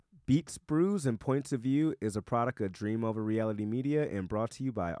Beats, Brews, and Points of View is a product of Dream Over Reality Media and brought to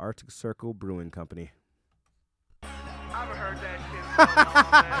you by Arctic Circle Brewing Company. I haven't heard that shit so long,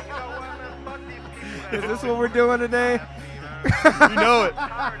 man. You know what, man? Fuck these people that Is this what we're doing today? You know it. I'm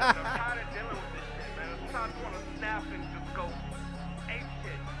tired of dealing with this shit, man. Sometimes you want to snap and just go ape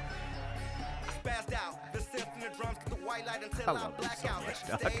shit. Spazzed out. The synth and the drums get the white light until I I love you black so out. much, Hit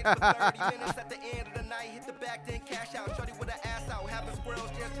dog. the stage for 30 minutes at the end of the night. Hit the back, then cash out. Shorty with her ass out. Having squirrels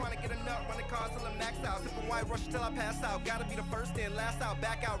just trying to get a nut. Running cars till I'm maxed out. Sipping white rush till I pass out. Gotta be the first in, last out.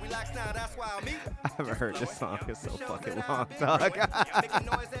 Back out. Relax now. That's why I'm me. I haven't heard this song. It's so fucking long, dog.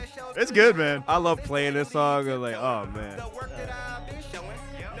 It's good, man. I love playing this song. I'm like, oh, man. The work that I've been showing.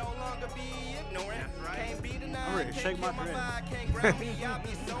 No longer be ignorant. Can't be denied. I'm ready to shake my dread. Can't grab me out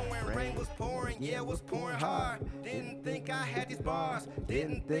me somewhere. Rain was pouring, yeah, it was pouring hard. Didn't think I had these bars.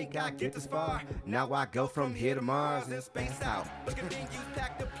 Didn't think I'd get this far. Now I go from here to Mars and space out. Looking venues,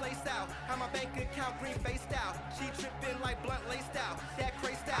 pack the place out. How my bank account green faced out. She tripping like blunt laced out. That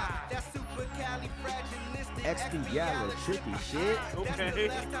crazed out. That super califragilistic. Expiality shit. Okay.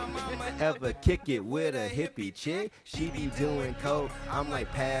 Ever kick it with a hippie chick? She be doing coke. I'm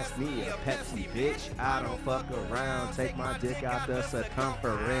like, pass me a Pepsi, bitch. I don't fuck around. Take my dick out the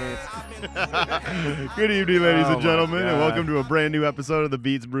circumference. Good evening, ladies Oh, and my gentlemen, and God. welcome to a brand new episode of the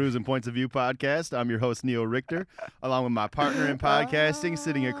Beats, Brews, and Points of View podcast. I'm your host, Neil Richter, along with my partner in podcasting,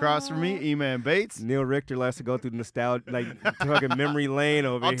 sitting across from me, E-Man Bates. Neil Richter likes to go through nostalgia, like fucking memory lane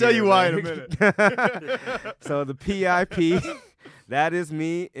over here. I'll tell you why in a man. minute. So the PIP, that is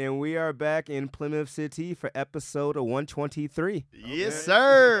me, and we are back in Plymouth City for episode 123. Yes,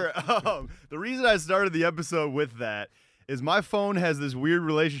 sir. The reason I started the episode with that is my phone has this weird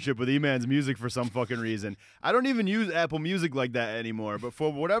relationship with E-Man's music for some fucking reason. I don't even use Apple Music like that anymore, but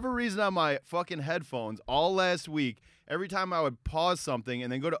for whatever reason on my fucking headphones, all last week, every time I would pause something and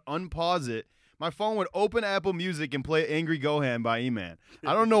then go to unpause it, my phone would open Apple Music and play Angry Gohan by E-Man.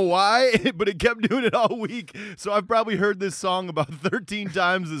 I don't know why, but it kept doing it all week. So I've probably heard this song about 13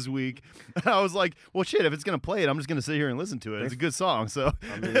 times this week. And I was like, well, shit, if it's going to play it, I'm just going to sit here and listen to it. It's a good song. So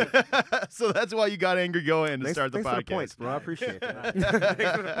I mean, so that's why you got Angry Gohan to start the thanks podcast. for the points, bro. I appreciate that.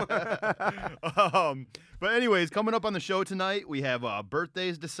 But anyways, coming up on the show tonight, we have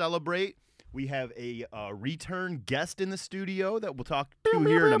birthdays to celebrate. We have a return guest in the studio that we'll talk to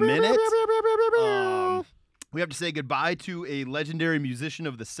here in a minute. We have to say goodbye to a legendary musician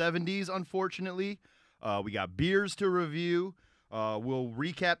of the 70s, unfortunately. We got beers to review. We'll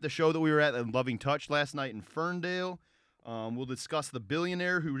recap the show that we were at Loving Touch last night in Ferndale. We'll discuss the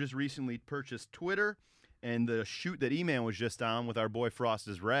billionaire who just recently purchased Twitter and the shoot that E-Man was just on with our boy Frost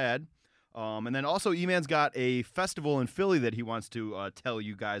is Rad. And then also E-Man's got a festival in Philly that he wants to tell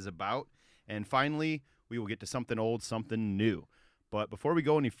you guys about. And finally, we will get to something old, something new. But before we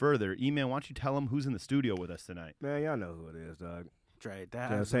go any further, E-Man, why don't you tell them who's in the studio with us tonight? Man, y'all know who it is, dog. Dre Gonna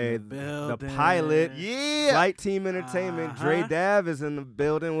Dav say in the the building. pilot, Yeah! Flight Team Entertainment. Dre Dav is in the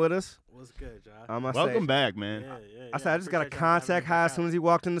building with us. What's good, Josh? Welcome back, man. Yeah, I said I just got a appreciate y'all having contact me high as back. soon as he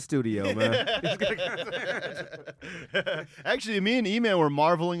walked in the studio, man. Actually, me and E-Man were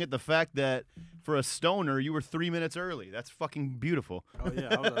marveling at the fact that for a stoner, you were 3 minutes early. That's fucking beautiful. Oh,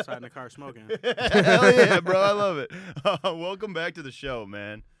 yeah, I was outside in the car smoking. Hell yeah, bro. I love it. Welcome back to the show,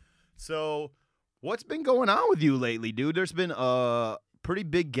 man. So, what's been going on with you lately, dude? There's been a pretty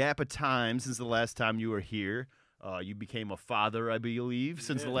big gap of time since the last time you were here. You became a father, I believe,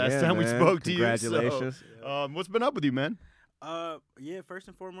 since the last Yeah, time we man. spoke to you. Congratulations. So, what's been up with you, man? Yeah, first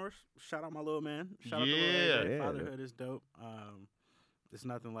and foremost, shout out my little man. Shout out Yeah. to little AJ. Yeah. Fatherhood is dope. It's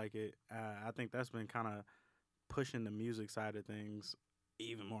nothing like it. I think that's been kind of pushing the music side of things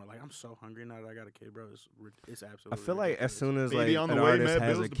even more. Like, I'm so hungry now that I got a kid, bro. It's I absolutely feel like as soon as Baby like on the an way, artist man,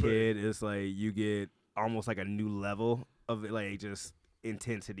 has bills a to pay. kid, it's like you get almost like a new level of it, like just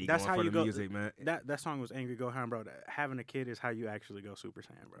intensity That's going how for you the go- music, man. That song was Angry Gohan, bro. Having a kid is how you actually go Super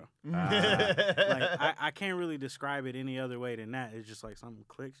Saiyan, bro. Like, I can't really describe it any other way than that. It's just like something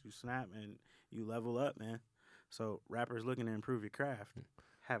clicks, you snap, and you level up, man. So rappers looking to improve your craft,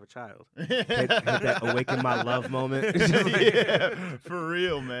 have a child. hit that awaken my love moment. Yeah, for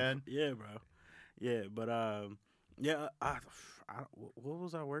real, man. Yeah, bro. Yeah, but yeah. What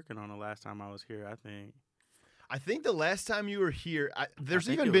was I working on the last time I was here? I think the last time you were here, there's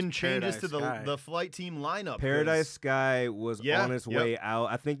think even it was been changes to Paradise Sky. the flight team lineup. 'cause- Paradise Sky was Yeah, on its yep. way out.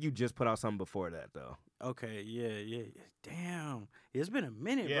 I think you just put out something before that, though. Okay, yeah. Damn, it's been a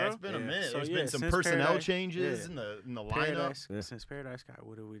minute, Yeah, bro. it's been a Yeah. minute. So, There's yeah, been some since personnel Paradise- changes yeah. in the lineup. Paradise, Yeah. Since Paradise Sky,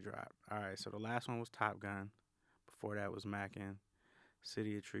 what did we drop? All right, so the last one was Top Gun. Before that was Mackin.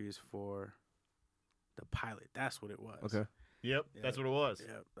 City of Trees for the pilot. That's what it was. Okay. Yep, that's what it was.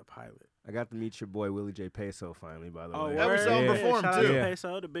 Yep, the pilot. I got to meet your boy Willie J. Peso finally, by the Oh, way. That was on word? perform, Shout out too. to Yeah.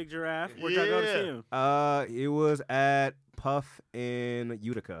 Peso, the big giraffe. Where'd y'all go to see him? It was at Puff in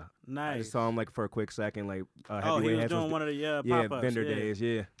Utica. I Nice. just saw him like for a quick second, like Oh, he Heavyweight was Heads doing one of the yeah, pop-ups. vendor days,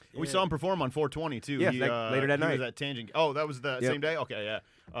 yeah. We saw him perform on 420 too. Yeah, he, later that he night. was at Tangent. Oh, that was the Yep. same day. Okay,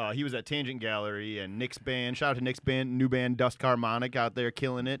 yeah. He was at Tangent Gallery and Nick's band. Shout out to Nick's band, new band Dust Harmonic out there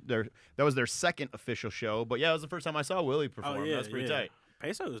killing it. That was their second official show. But yeah, it was the first time I saw Willie perform. Oh, yeah, That's pretty yeah. tight.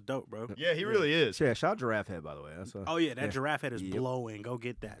 Peso is dope, bro. Yeah, he really is. Yeah, shout out Giraffe Head, by the way. That's Oh yeah, that Yeah. giraffe head is Yep. blowing. Go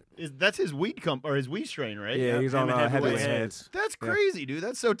get that. That's his weed or his weed strain, right? yeah, he's him on and Heavyweight Heavyweight Heads. That's Yeah. crazy, dude.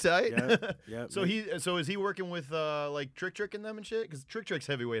 That's so tight. Yep. Yep. So is he working with like Trick and them and shit? Because Trick's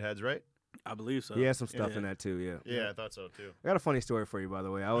Heavyweight Heads, right? I believe so. He has some stuff Yeah. in that too, yeah. Yeah, I thought so too. I got a funny story for you, by the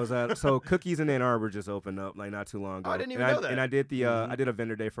way. I was at Cookies in Ann Arbor just opened up like not too long ago. Oh, I didn't even and know that. And I did I did a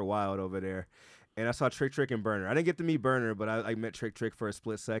vendor day for Wild over there, and I saw Trick and Burner. I didn't get to meet Burner, but I met Trick for a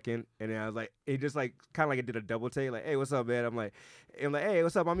split second, and then I was like, it just like kind of like it did a double take, like, hey, what's up, man? I'm like, hey,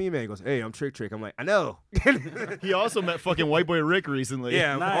 what's up? I'm E-Man. He goes, hey, I'm Trick. I'm like, I know. He also met fucking White Boy Rick recently.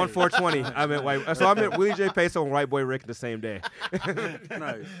 Yeah, Nice. on 420. I met Willie J. Peso and White Boy Rick the same day.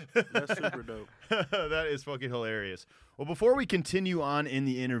 Nice. That's super dope. That is fucking hilarious. Well, before we continue on in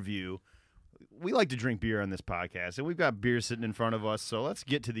the interview, we like to drink beer on this podcast, and we've got beer sitting in front of us, so let's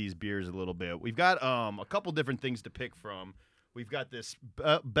get to these beers a little bit. We've got a couple different things to pick from. We've got this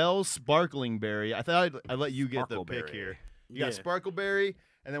Bell's Sparkling Berry. I thought I'd let you get the pick Sparkleberry. here. You got Yeah. Sparkleberry,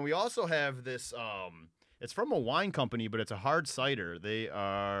 and then we also have this it's from a wine company, but it's a hard cider. They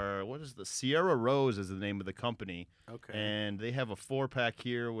are, what is the Sierra Rose is the name of the company. Okay. And they have a 4-pack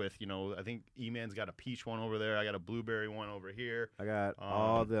here with, I think E-Man's got a peach one over there. I got a blueberry one over here. I got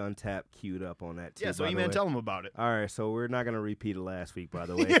all the Untapped queued up on that too. Yeah, so by the E-Man, way. tell them about it. All right, so we're not gonna repeat it last week, by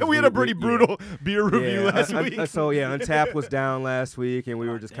the way. Yeah, 'cause we had a pretty yeah. brutal beer review last week. Untapped was down last week, and we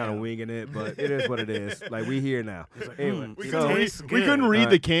were just kind of damn. winging it, but it is what it is. Like we here now. Anyway, we, so, couldn't tastes read, we good. couldn't read All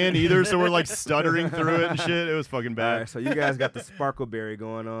the right. can either, so we're like stuttering through it and shit. It was fucking all bad. right, so you guys got the Sparkleberry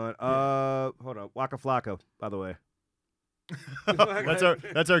going on. Hold on, Waka Flocka, by the way.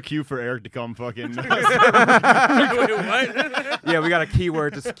 That's our cue for Eric to come fucking. Wait, what? Yeah, we got a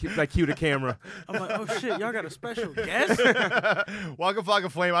keyword to cue the camera. I'm like, oh shit, y'all got a special guest? Waka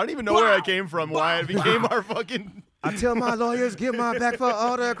Flocka Flame. I don't even know where I came from. Why it became our fucking. I tell my lawyers get my back for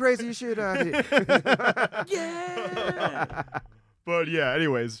all the crazy shit I did. Yeah. But yeah,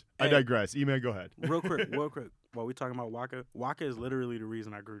 anyways, I Hey. digress. E-Man, go ahead. Real quick. While we talking about Waka, Waka is literally the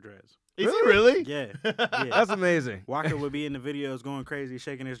reason I grew dreads. Is he really? Yeah. Yeah. That's amazing. Waka would be in the videos going crazy,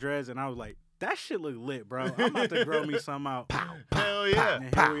 shaking his dreads, and I was like, that shit look lit, bro. I'm about to grow me some out. Hell yeah.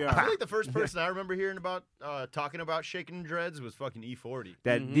 And here we I are. feel like the first person I remember hearing about talking about shaking dreads was fucking E40.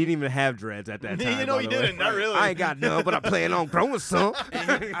 That didn't even have dreads at that time. You know by he the way. didn't. Not really. I ain't got none, but I plan on growing some.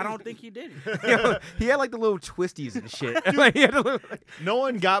 And I don't think he did it. He had like the little twisties and shit. Like, he had a little, No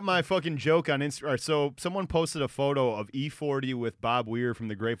one got my fucking joke on Instagram. So someone posted a photo of E40 with Bob Weir from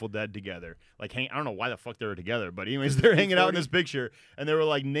the Grateful Dead together. Like, I don't know why the fuck they were together, but anyways, they're hanging out in this picture, and they were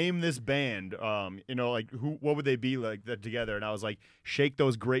like, "Name this band." Like what would they be like that together? And I was like, "Shake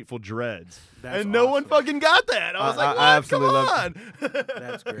those Grateful Dreads." That's and no one awesome. fucking got that. I was like, I "What? absolutely Come love on!"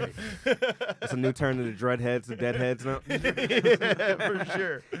 That's great. it's a new turn to the dreadheads, the deadheads now. Yeah, for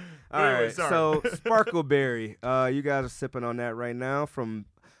sure. All Anyway, right, sorry. so Sparkleberry. You guys are sipping on that right now from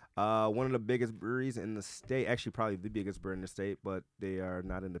one of the biggest breweries in the state. Actually, probably the biggest brewery in the state, but they are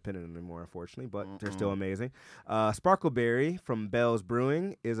not independent anymore, unfortunately. But they're still amazing. Sparkleberry from Bell's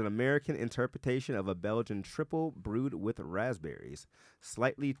Brewing is an American interpretation of a Belgian triple brewed with raspberries.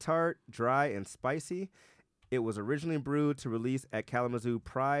 Slightly tart, dry, and spicy. It was originally brewed to release at Kalamazoo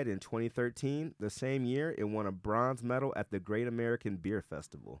Pride in 2013. The same year, it won a bronze medal at the Great American Beer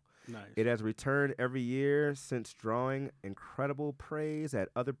Festival. Nice. It has returned every year since, drawing incredible praise at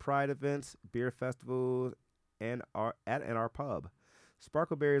other Pride events, beer festivals, and at our pub.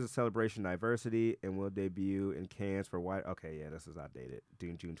 Sparkleberry is a celebration of diversity and will debut in cans for white. Okay, yeah, this is outdated.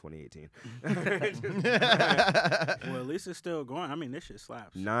 June 2018. Well, at least it's still going. I mean, this shit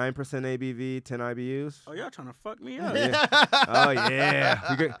slaps. 9% ABV, 10 IBUs. Oh, y'all trying to fuck me up? Yeah. Oh yeah,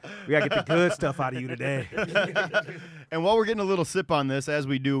 we gotta get the good stuff out of you today. And while we're getting a little sip on this, as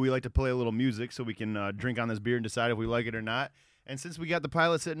we do, we like to play a little music so we can drink on this beer and decide if we like it or not. And since we got the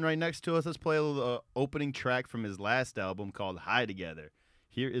pilot sitting right next to us, let's play a little opening track from his last album called High Together.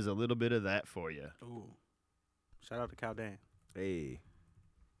 Here is a little bit of that for you. Ooh. Shout out to Cal Dan. Hey.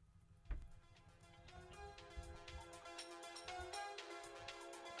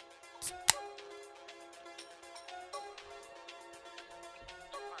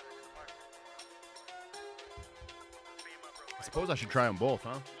 suppose I should try them both,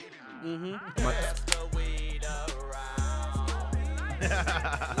 huh? Mm-hmm.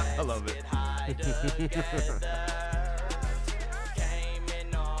 I love it.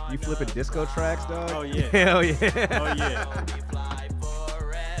 You flipping disco tracks, dog? Oh, yeah. Hell yeah. Oh, yeah.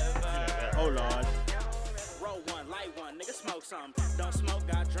 Oh, Lord. Roll one, light one, nigga smoke some. Don't smoke,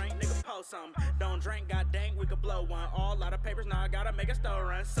 got drink, nigga post some. Don't drink, got dank, we could blow one. All lot of papers, now I gotta make a store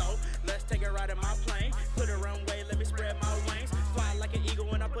run. So, let's take a ride in my plane. Put a runway, let me spread my wings. Fly like an eagle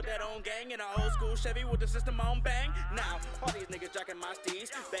when I put that on gang. In an old school Chevy with the system on bang. Now, all these niggas jocking my steeds.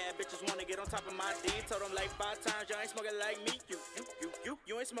 Bad bitches wanna get on top of my D. Told them like 5 times, you ain't smoking like me.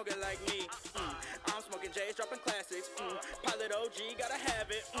 You ain't smoking like me. I'm smoking J's, dropping classics. Pilot OG, gotta have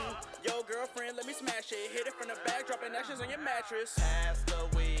it. Yo, girlfriend, let me smash it. Hit it from the back, dropping ashes on your mattress. Pass the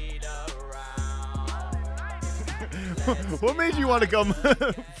weed around. What made you want to come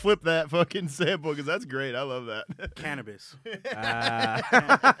flip that fucking sample? Because that's great. I love that. Cannabis. I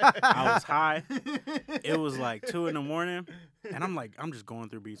was high. It was like 2 a.m, and I'm just going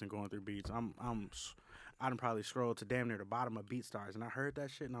through beats. I done probably scrolled to damn near the bottom of BeatStars, and I heard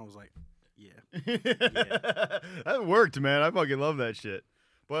that shit, and I was like, yeah. That worked, man. I fucking love that shit.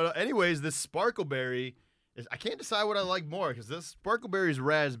 But anyways, this Sparkleberry I can't decide what I like more because this Sparkleberry is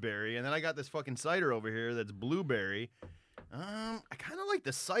raspberry, and then I got this fucking cider over here that's blueberry. I kind of like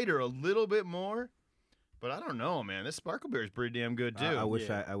the cider a little bit more, but I don't know, man. This Sparkleberry is pretty damn good too. I wish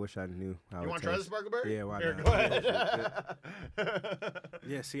I knew how You want to try the Sparkleberry? Yeah, why Here, not? go ahead.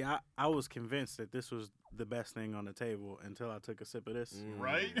 Yeah, see, I was convinced that this was the best thing on the table until I took a sip of this.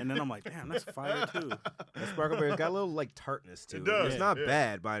 Right? And then I'm like, damn, that's fire too. The Sparkleberry's got a little like tartness to it. It does, It's not yeah.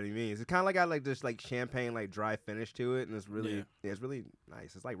 bad by any means. It's kind of like got like this like champagne like dry finish to it, and it's really it's really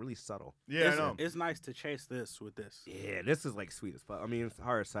nice. It's like really subtle. Yeah, I know. It's nice to chase this with this. Yeah, this is like sweet as fuck. I mean, it's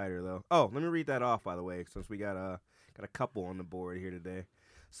hard cider though. Oh, let me read that off by the way, since we got a couple on the board here today.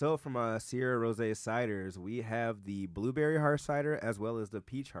 So from Sierra Rose Ciders, we have the blueberry hard cider as well as the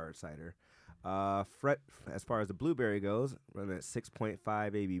peach hard cider. As far as the blueberry goes, running at 6.5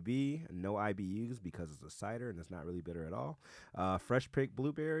 ABV, no IBUs because it's a cider and it's not really bitter at all. Fresh picked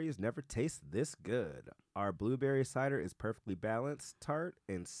blueberries never taste this good. Our blueberry cider is perfectly balanced, tart,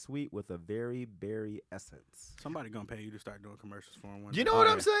 and sweet with a very berry essence. Somebody gonna pay you to start doing commercials for him. You know what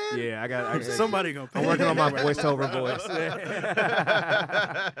I'm saying? Yeah, I got Somebody gonna pay I'm you. working on my voiceover voice.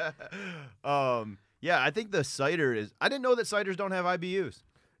 Yeah, I think the cider is. I didn't know that ciders don't have IBUs.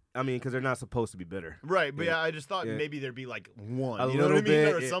 I mean, because they're not supposed to be bitter. Right, but Yeah. I just thought Yeah. maybe there'd be like one. A You know what I little mean?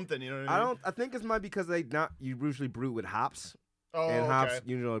 bit, Or yeah. something. You know what I mean? I think it's might because you usually brew with hops. Oh, And hops, okay.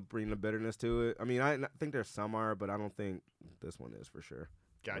 you know, bring the bitterness to it. I mean, I think there's some are, but I don't think this one is for sure.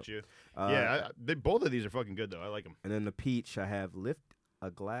 Got you. Uh, Both of these are fucking good though. I like them. And then the peach, I have lift a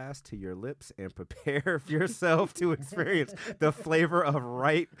glass to your lips and prepare yourself to experience the flavor of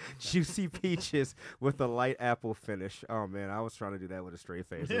ripe, juicy peaches with a light apple finish. Oh man, I was trying to do that with a straight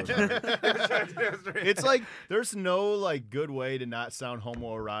face. It was hard. It's like there's no like good way to not sound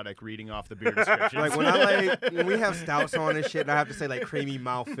homoerotic reading off the beer description. Like when we have stouts on and shit, and I have to say like creamy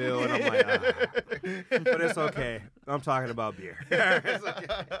mouthfeel, and I'm like, but it's okay. I'm talking about beer. It's okay.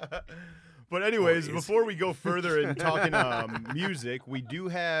 But anyways, Boys. before we go further in talking music, we do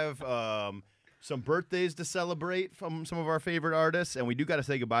have some birthdays to celebrate from some of our favorite artists, and we do got to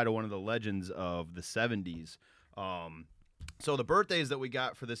say goodbye to one of the legends of the 70s. So the birthdays that we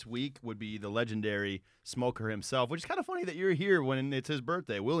got for this week would be the legendary smoker himself, which is kind of funny that you're here when it's his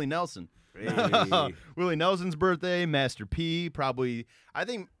birthday, Willie Nelson. Hey. Willie Nelson's birthday, Master P, probably, I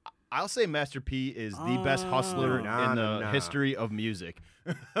think I'll say Master P is the best hustler in the history of music.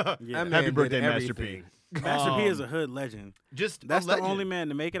 Yeah. That man Happy did birthday, Master P. everything. Master P is a hood legend. Just That's a the legend. only man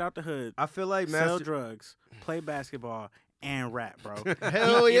to make it out the hood, I feel like sell Master. drugs, play basketball, and rap, bro.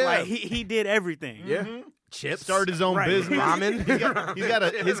 Hell He- yeah. like, he did everything. Yeah. Mhm. Chips. Started his own Right. business. Ramen. He's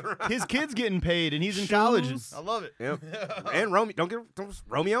got his kid's getting paid and he's in college. Shoes. I love it. Yep. And Romeo. Don't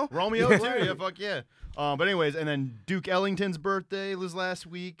Romeo. Romeo too. Yeah, fuck yeah. But anyways, and then Duke Ellington's birthday was last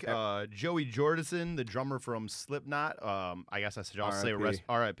week. Joey Jordison, the drummer from Slipknot. I guess I should also say R.I.P.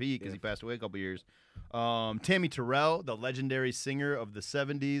 R.I.P. because he passed away a couple years. Tammy Terrell, the legendary singer of the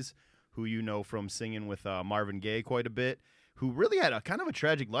 70s, who you know from singing with Marvin Gaye quite a bit, who really had a kind of a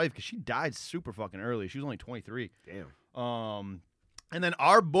tragic life because she died super fucking early. She was only 23. Damn. And then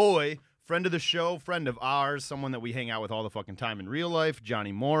our boy, friend of the show, friend of ours, someone that we hang out with all the fucking time in real life,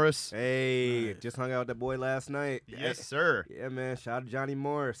 Johnny Morris. Hey, Nice. just hung out with that boy last night. Yes, sir. Yeah, man. Shout out to Johnny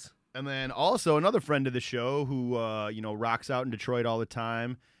Morris. And then also another friend of the show who, rocks out in Detroit all the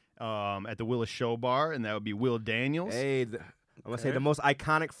time at the Willis Show Bar, and that would be Will Daniels. Hey, I'm gonna say the most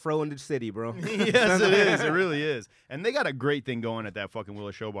iconic fro in the city, bro. Yes, it is. It really is. And they got a great thing going at that fucking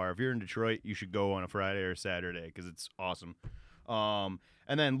Willow Show Bar. If you're in Detroit, you should go on a Friday or Saturday because it's awesome.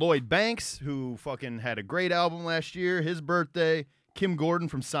 And then Lloyd Banks, who fucking had a great album last year, his birthday. Kim Gordon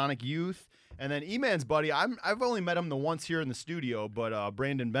from Sonic Youth. And then E-Man's buddy, I've only met him the once here in the studio, but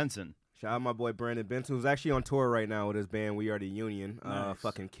Brandon Benson. Shout out my boy Brandon Benson, who's actually on tour right now with his band We Are the Union. Nice.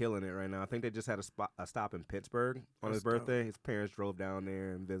 Fucking killing it right now. I think they just had a stop in Pittsburgh on his birthday. His parents drove down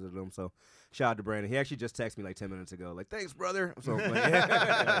there and visited him. So shout out to Brandon. He actually just texted me like 10 minutes ago. Like, thanks, brother. So,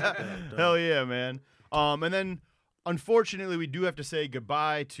 Hell yeah, man. And then, unfortunately, we do have to say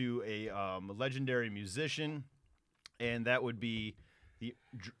goodbye to a legendary musician, and that would be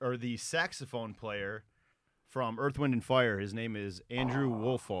the saxophone player from Earth, Wind, and Fire. His name is Andrew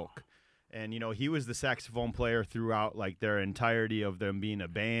Woolfolk. And, you know, he was the saxophone player throughout, like, their entirety of them being a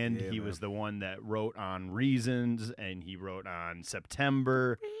band. Yeah, he man. was the one that wrote on Reasons, and he wrote on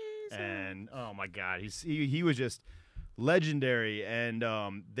September. And, oh, my God, he was just legendary. And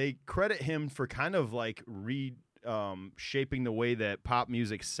they credit him for kind of, like, shaping the way that pop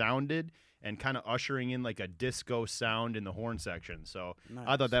music sounded and kind of ushering in, like, a disco sound in the horn section. So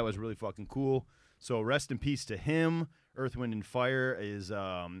I thought that was really fucking cool. So rest in peace to him. Earth, Wind, and Fire is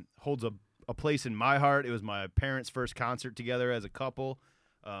holds a place in my heart. It was my parents' first concert together as a couple.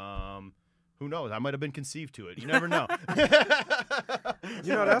 Who knows? I might have been conceived to it. You never know.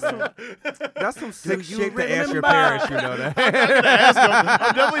 you know, that's some sick you shit to ask your remember? parents, you know that. I'm not gonna ask 'em.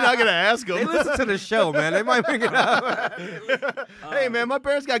 I'm definitely not going to ask them. They listen to the show, man. They might bring it up. Hey, man, my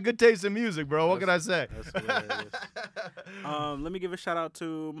parents got good taste in music, bro. What can I say? That's hilarious. Let me give a shout out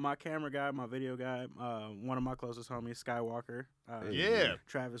to my camera guy, my video guy, one of my closest homies, Skywalker. Yeah.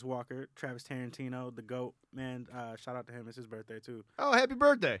 Travis Walker, Travis Tarantino, the GOAT. Man, shout out to him. It's his birthday, too. Oh, happy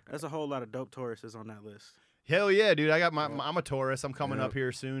birthday. There's a whole lot of dope Tauruses on that list. Hell yeah, dude. I got I'm a Taurus. I'm coming up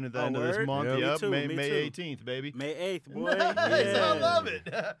here soon at the end of this word? month. Yep. Yep, Me too, May me 18th, baby. May 8th, boy. Nice. Yeah. I love it.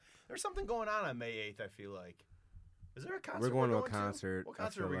 There's something going on May 8th, I feel like. Is there a concert? We're going to a concert. What I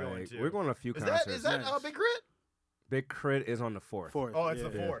concert feel are we going like. to? We're going to a few Is concerts. that Nice. Big Crit? Big Crit is on the 4th. Fourth. Oh, it's the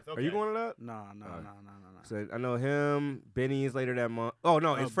yeah. 4th. Okay. Are you going to that? No. So I know him. Benny's later that month. Oh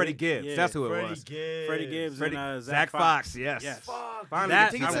no, it's Freddie Big- Gibbs. yeah, That's who it Freddie was. Gibbs. Freddie Gibbs Freddie- and Zach Fox. Yes. Yes. Fuck. Finally,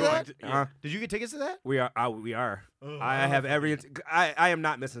 That get tickets tickets to to that? that. Yeah. Did you get tickets to that? We are. We are. Oh, I have every. I am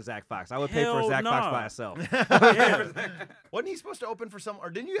not missing Zach Fox. I would pay for Hell Zach Fox no. by itself. Wasn't he supposed to open for some? Or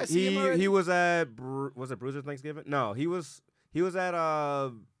didn't you guys see him he already? he was at was it Bruiser Thanksgiving? No, he was at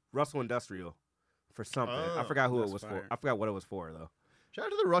Russell Industrial for something. I Oh, forgot who it that's was for. fire. I forgot what it was for though. Shout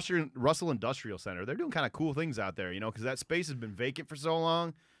out to the Russell Industrial Center. They're doing kind of cool things out there, you know, because that space has been vacant for so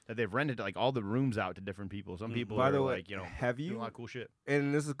long that they've rented like all the rooms out to different people. Some people By are the way, like, you know, have doing a you? lot of cool shit.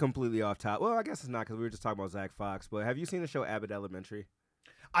 And this is completely off top. Well, I guess it's not because we were just talking about Zach Fox. But have you seen the show Abbott Elementary?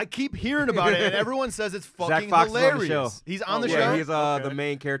 I keep hearing about it, and everyone says it's Zach fucking Fox is on the hilarious. show. He's on the yeah, show. he's Okay. the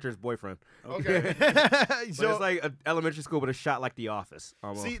main character's boyfriend. Okay. But So it's like an elementary school, but it's shot like The Office.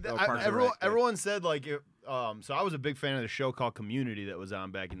 Almost. see, Or Parks and Rec. everyone said like, so I was a big fan of the show called Community that was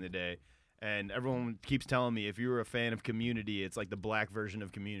on back in the day. And everyone keeps telling me if you were a fan of Community, it's like the black version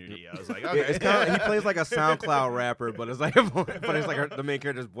of Community. I was like, okay. Yeah, it's kind of he plays like a SoundCloud rapper, but it's like the main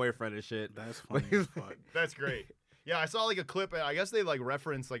character's boyfriend and shit. That's But funny as he's- fuck. That's great. Yeah, I saw like a clip. I guess they like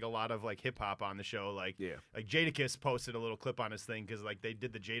reference like a lot of like hip hop on the show. Like, Yeah. like Jadakiss posted a little clip on his thing because like they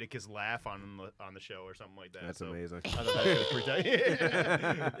did the Jadakiss laugh on the show or something like that. That's So amazing. I thought that was pretty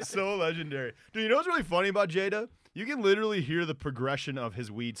tight. So legendary, dude. You know what's really funny about Jada? You can literally hear the progression of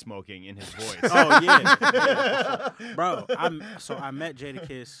his weed smoking in his voice. Oh yeah, bro. I met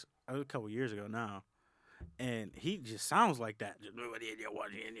Jadakiss a couple years ago now, and he just sounds like that.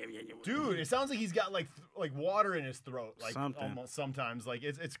 Dude, it sounds like he's got like water in his throat, like Something. almost sometimes. Like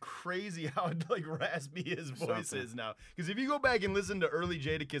it's crazy how like raspy his voice Something. is now. Because if you go back and listen to early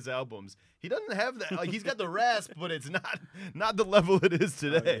Jadakiss albums, he doesn't have that. Like he's got the rasp, but it's not the level it is Oh,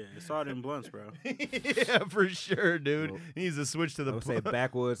 yeah. today. It's all them blunts, bro. Yeah, for sure, dude. Well, He needs to switch to the I would say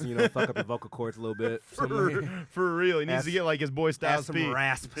backwoods, fuck up your vocal cords a little bit. for real. He needs to Add- get like his boy Add Styles some P.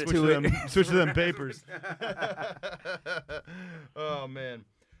 rasp Switch to to it. them, switch to them papers. Oh man,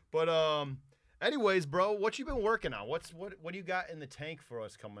 but anyways, bro, what you been working on? What do you got in the tank for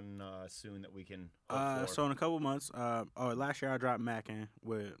us coming soon that we can hope for? So in a couple months, last year I dropped Mackin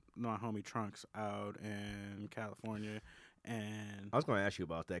with my homie Trunks out in California, and I was going to ask you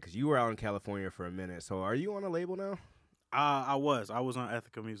about that because you were out in California for a minute. So are you on a label now? I was on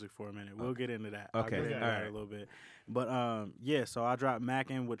Ethica Music for a minute. We'll get into that. I'll Okay, get into that alright. a little bit. But yeah, so I dropped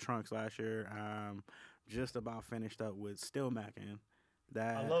Mackin with Trunks last year. Just about finished up with Still Mackin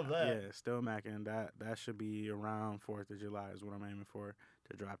That I love that. Yeah, still macking. That should be around 4th of July is what I'm aiming for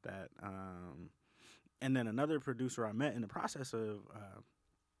to drop that. And then another producer I met in the process of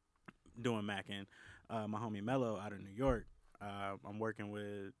doing macking, my homie Mello out of New York. I'm working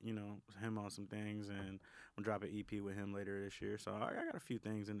with him on some things, and I'm dropping EP with him later this year. So I got a few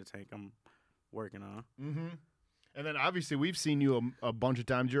things in the tank I'm working on. Mm-hmm. And then obviously we've seen you a bunch of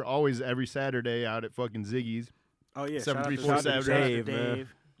times. You're always every Saturday out at fucking Ziggy's. Oh yeah, 734 shout out to Saturday.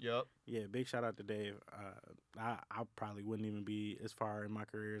 Dave. Yep. Yeah, big shout out to Dave. I probably wouldn't even be as far in my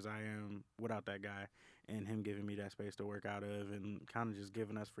career as I am without that guy and him giving me that space to work out of and kind of just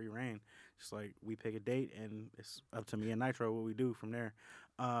giving us free reign. Just like we pick a date and it's up to me and Nitro what we do from there.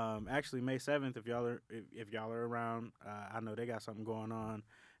 Actually, May 7th, if y'all are around, I know they got something going on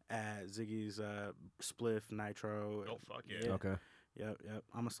at Ziggy's Spliff Nitro. Oh fuck yeah. Okay. Yep.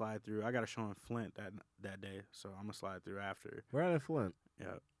 I'm gonna slide through. I got a show in Flint that day, so I'm gonna slide through after. We're out in Flint.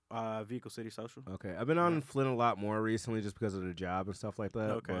 Yep. Vehicle City Social. Okay, I've been on Flint a lot more recently just because of the job and stuff like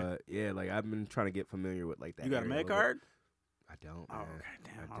that. Okay. But yeah, like I've been trying to get familiar with like that. You got a area Med little card? bit. I don't. Oh, man.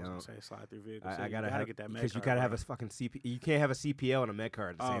 okay, damn. I I was don't. gonna say slide through Vehicle I City. gotta you gotta have get that Med because you card, gotta bro. have a fucking CP. You can't have a CPL and a Med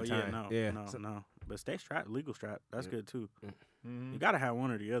card at the same Oh yeah, time. no, yeah. no, So- no. But stay strapped, legal strap. That's Yep. good too. Mhm. You gotta have one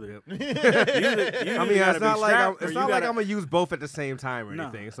or the other. Yep. You I either mean, gotta it's be not like strapped or it's you not like gotta- I'm gonna use both at the same time or No.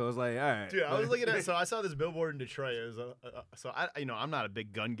 anything. So it's like, all right, Dude, I was looking at so I saw this billboard in Detroit. It was so I'm not a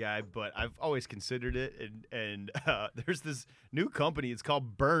big gun guy, but I've always considered it. And there's this new company. It's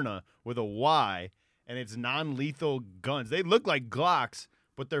called Byrna with a Y, and it's non-lethal guns. They look like Glocks,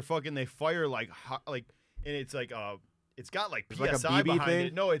 but they fire like and it's like it's got like It's like a PSI BB behind thing?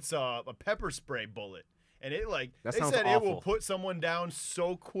 it. No, it's a pepper spray bullet. And it That they sounds said it will awful. put someone down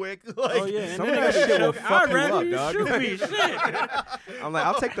so quick. Like, Oh yeah, and Some then of they that got shit will shook. fuck I'd you rather up, you dog. shoot me. Shit. I'm like,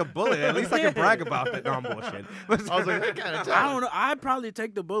 I'll take the bullet. At least I can brag about it. No, I'm bullshit. I was like, that kind of I don't know. I'd probably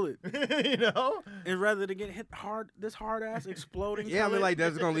take the bullet you know. and rather than get hit hard, this hard ass exploding. Yeah, I mean, pellet, like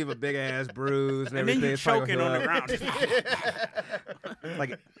that's gonna leave a big ass bruise and and then everything. you It's probably choking on the gonna- ground.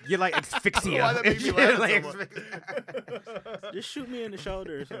 Like you're like asphyxia. Why that made me You're laugh like so much. asphyxia. Just shoot me in the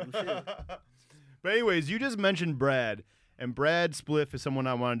shoulder or something. Shit. But anyways, you just mentioned Brad, and Brad Spliff is someone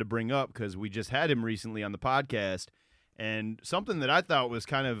I wanted to bring up because we just had him recently on the podcast, and something that I thought was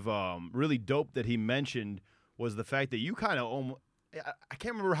kind of really dope that he mentioned was the fact that you kind of I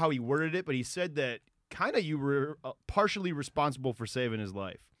can't remember how he worded it, but he said that kind of you were partially responsible for saving his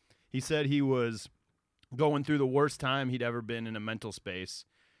life. He said he was going through the worst time he'd ever been in a mental space,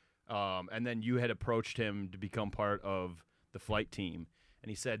 and then you had approached him to become part of the flight team,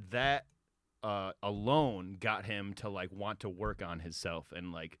 and he said that alone got him to like want to work on himself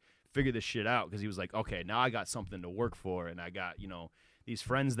and like figure this shit out because he was like, okay, now I got something to work for, and I got these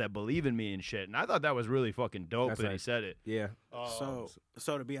friends that believe in me and shit. And I thought that was really fucking dope That's that he right. said it. Yeah.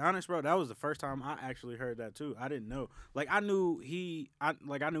 So to be honest, bro, that was the first time I actually heard that too. I didn't know. Like I knew he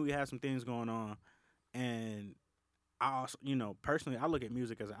had some things going on, and I also, personally, I look at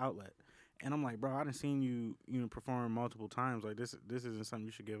music as an outlet. And I'm like, bro, I done seen you perform multiple times. Like this isn't something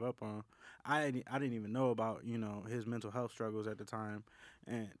you should give up on. I didn't even know about his mental health struggles at the time,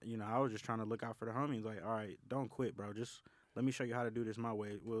 and I was just trying to look out for the homies. Like, all right, don't quit, bro. Just let me show you how to do this my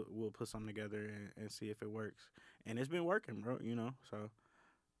way. We'll put something together and see if it works. And it's been working, bro. So,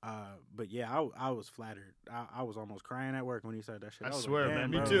 but yeah, I was flattered. I was almost crying at work when he said that shit. I was swear, like,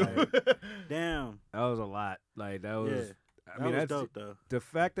 man, damn, me bro, too. like, damn. That was a lot. Like that was. Yeah. I That mean, was that's dope though. the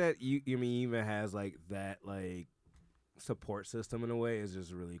fact that you even has like that like support system in a way is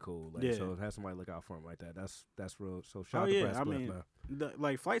just really cool. Like, Yeah. so to have somebody look out for him like that, that's real. So shout Oh out to yeah, Brad I Spliff, mean, man.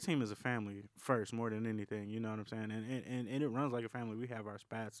 like flight team is a family first, more than anything. You know what I'm saying? And it runs like a family. We have our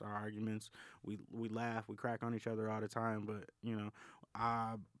spats, our arguments. We laugh, we crack on each other all the time. But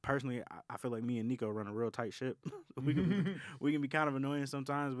personally, I feel like me and Nico run a real tight ship. we can be kind of annoying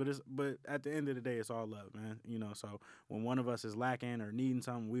sometimes, but at the end of the day, it's all love, man. So when one of us is lacking or needing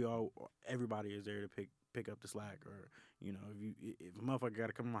something, everybody is there to pick up the slack. Or if a motherfucker got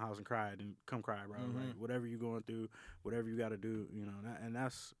to come to my house and cry, then come cry, bro. Like whatever you going through, whatever you got to do, and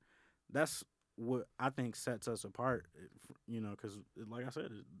that's what I think sets us apart. Because like I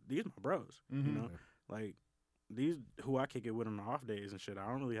said, these my bros. Like these who I kick it with on the off days and shit. I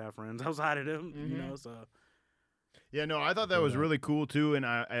don't really have friends outside of them, So Yeah, no, I thought that was really cool too, and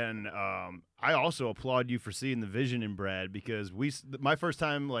I also applaud you for seeing the vision in Brad because my first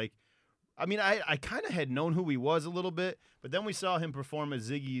time like. I mean, I kind of had known who he was a little bit, but then we saw him perform at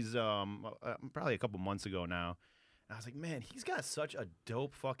Ziggy's probably a couple months ago now. And I was like, man, he's got such a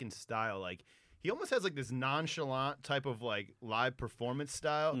dope fucking style. Like, he almost has like this nonchalant type of like live performance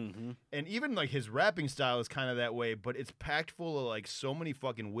style. Mm-hmm. And even like his rapping style is kind of that way, but it's packed full of like so many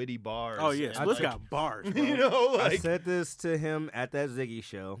fucking witty bars. Oh yeah, and, Split's like, got bars, bro. you know, I like said this to him at that Ziggy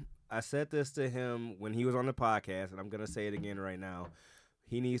show. I said this to him when he was on the podcast, and I'm gonna say it again right now.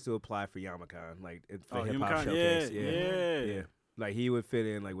 He needs to apply for Yamacon, like for Hip Hop Yamacon, Showcase. yeah. Like he would fit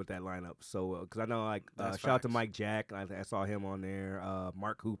in like with that lineup so well. Because I know like That's shout out to facts. Mike Jack. I saw him on there.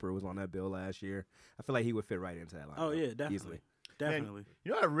 Mark Cooper was on that bill last year. I feel like he would fit right into that lineup. Oh yeah, definitely, Easily. definitely.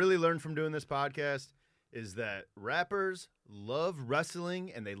 you know what I really learned from doing this podcast is that rappers love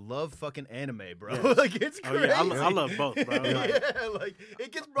wrestling and they love fucking anime, bro. Yes. Like it's Oh crazy. yeah, I love both, bro. Like, yeah, like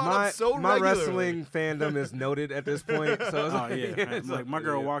it gets brought up so my regularly. wrestling fandom is noted at this point. So it's oh like, yeah, it's like my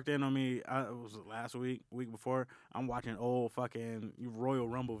girl yeah. walked in on me. It was last week before. I'm watching old fucking Royal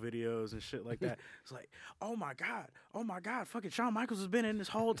Rumble videos and shit like that. It's like, oh my god, fucking Shawn Michaels has been in this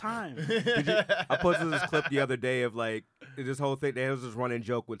whole time. I posted this clip the other day of like this whole thing. There was this running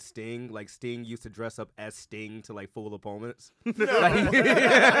joke with Sting. Like Sting used to dress up as Sting to like fool opponents.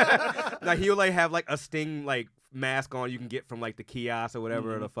 Like he'll like have like a Sting like mask on you can get from like the kiosk or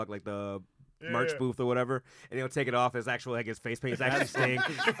whatever, or the fuck like the merch booth or whatever, and he'll take it off. It's actual like his face paint is actually Sting.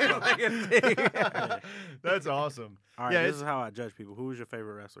 Like a Sting. That's awesome. All right, Yeah, this it's- is how I judge people. Who was your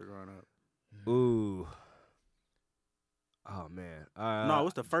favorite wrestler growing up? Ooh. Oh man. No,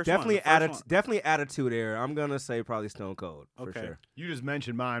 what's the first definitely one? The first one. definitely attitude era. I'm gonna say probably Stone Cold for Okay. sure. You just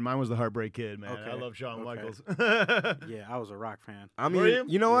mentioned mine. Mine was the Heartbreak Kid, man. I Okay, love Shawn okay. Michaels. Yeah, I was a Rock fan. I Were mean,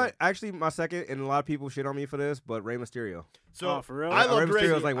 you? know what? Actually, my second, and a lot of people shit on me for this, but Rey Mysterio. So Oh, for real? I love Rey Rey.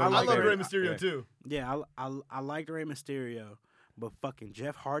 Mysterio's like one of I my love Rey favorites. Mysterio Yeah. too. Yeah, I liked Rey Mysterio, but fucking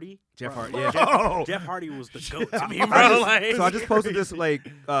Jeff Hardy. Jeff bro, Hardy, yeah. Jeff- Jeff Hardy was the goat to me, I bro. just- Like, so I just posted this like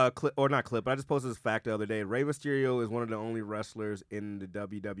clip, or not clip, but I just posted this fact the other day. Rey Mysterio is one of the only wrestlers in the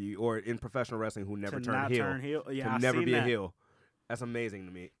WWE or in professional wrestling who never to turned not heel. turn heel. Yeah, To I never seen be that. a heel. That's amazing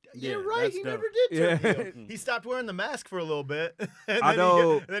to me. Yeah, Yeah, right. that's He dope. never did turn Yeah. heel. He stopped wearing the mask for a little bit, and I then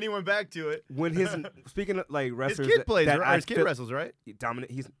know. and then he went back to it. When his speaking of like His wrestlers, kid plays, that right? I His kid feel- wrestles, right? Dominic,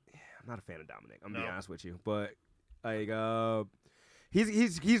 I'm not a fan of Dominic. I'm being No. honest with you, but like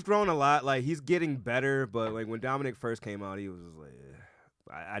he's grown a lot. Like he's getting better, but like when Dominic first came out, he was just like,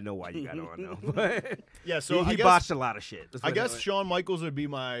 I know why you got on though, but Yeah. So he I guess, botched a lot of shit. Let's I put it that guess way. Shawn Michaels would be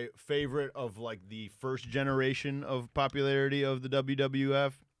my favorite of like the first generation of popularity of the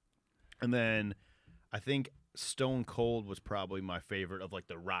WWF, and then I think Stone Cold was probably my favorite of like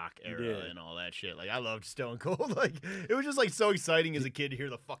the Rock era Yeah. and all that shit. Like I loved Stone Cold. Like it was just like so exciting as a kid to hear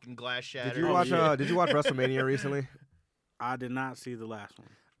the fucking glass shatter. Did you Oh, watch? yeah. Did you watch WrestleMania recently? I did not see the last one.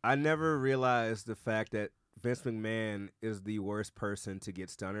 I never realized the fact that Vince McMahon is the worst person to get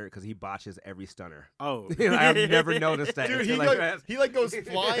stunner because he botches every stunner. Oh, I've never noticed that. Dude, until, he, like, like, he like goes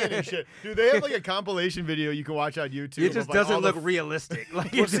flying and shit. Dude, they have like a compilation video you can watch on YouTube. it just of, like, all doesn't the look realistic.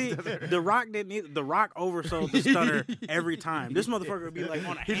 Like, Well, it just see, doesn't- The Rock didn't. The Rock oversold the stunner every time. This motherfucker would be like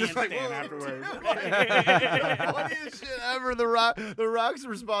on a He's just like, handstand "Whoa." afterwards. the funniest shit ever. The Rock's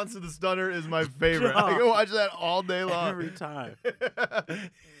response to the stunner is my favorite. I can watch that all day long. Every time.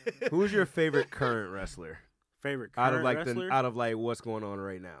 Who's your favorite current wrestler Favorite out of current like wrestler? out of like what's going on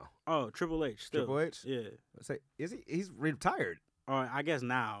right now? Oh, Triple H. Still. Triple H? Yeah. Say, is he? He's retired. Oh, I guess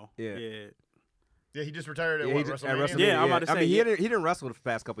now. Yeah. Yeah. Yeah, he just retired at Yeah, what, he just- at WrestleMania? WrestleMania. Yeah, I'm about to I say, mean, yeah. he didn't wrestle the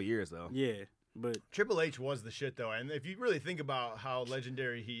past couple years though. Yeah. But Triple H was the shit though, and if you really think about how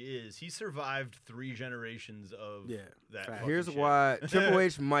legendary he is, he survived 3 generations of Yeah, that. fact. fucking Here's shit. why Triple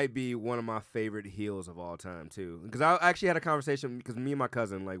H might be one of my favorite heels of all time too. Because I actually had a conversation because me and my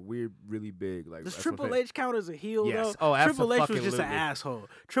cousin like we're really big like. does wrestling Triple fans. H count as a heel Yes. though? Oh, Triple H was just an abso-fucking-lutely. asshole.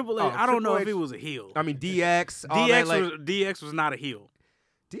 Triple H. Oh, I don't know Triple if H- he was a heel. I mean DX. All that, like, DX was not a heel.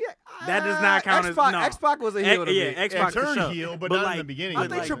 DX, That does not count as- X-Pac, no. X-Pac was a heel to me. X-Pac turned for sure. heel, but not in like, the beginning. I But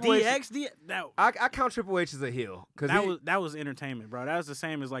think like Triple H- DX, I count Triple H as a heel because that was entertainment, bro. That was the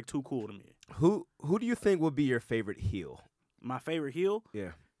same as like Too Cool to me. who do you think would be your favorite heel? My favorite heel, Yeah.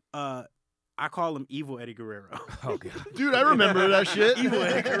 I call him Evil Eddie Guerrero. Oh god. Dude, I remember that shit. Evil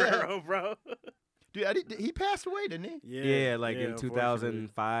Eddie Guerrero, bro. Dude, he passed away, didn't he? Yeah, like in unfortunately.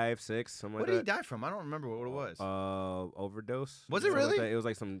 2005, 6, something What like did he that. die from? I don't remember what it was. Overdose. Was it Something like really? that. It was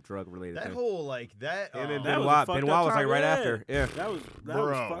like some drug related that thing. whole like that. And then That was a Benoit, fucked Benoit up was like time, right yeah. after. Yeah. That was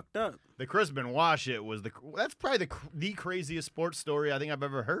Bro. fucked up. the Chris Benoit shit was that's probably the craziest sports story I think I've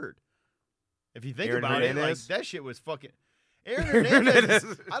ever heard. If you think Aaron about it, like Hernandez? that shit was fucking. Aaron Hernandez.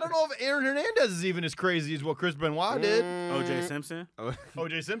 I don't know if Aaron Hernandez is even as crazy as what Chris Benoit did. Mm. OJ Simpson.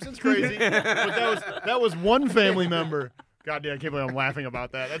 O.J. Simpson's crazy, but that was one family member. God damn, I can't believe I'm laughing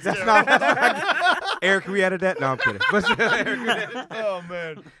about that. That's not. terrible. Eric, can we edit that? No, I'm kidding. But Oh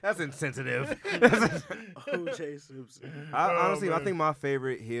man. that's insensitive. O.J. Simpson. Honestly, I man. think my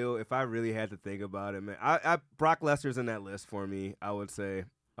favorite heel, if I really had to think about it, man, Brock Lesnar's in that list for me. I would say.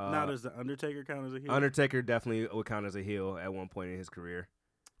 Now, does the Undertaker count as a heel? Undertaker definitely would count as a heel at one point in his career.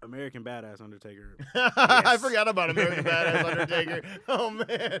 American Badass Undertaker. I forgot about American Badass Undertaker. Oh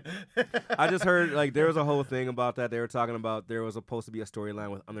man. I just heard like there was a whole thing about that. They were talking about there was supposed to be a storyline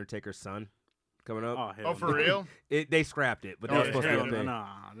with Undertaker's son coming up. Oh, hell Oh, for no. real? They scrapped it, but that Oh, was supposed to Hell be a no, thing. nah,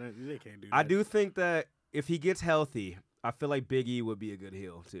 they can't do that. I do think that if he gets healthy, I feel like Big E would be a good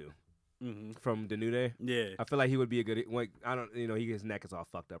heel too. Mm-hmm. From the New Day, Yeah. I feel like he would be a good. Like I don't, his neck is all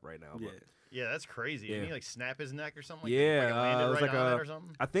fucked up right now. Yeah. But Yeah, that's crazy. Yeah. Didn't he like snap his neck or something? Like, Yeah, like it landed it was right like on a- it or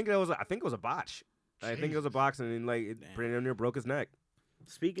something. I think it was a botch. I think it was a box, and then, like it Damn. pretty near broke his neck.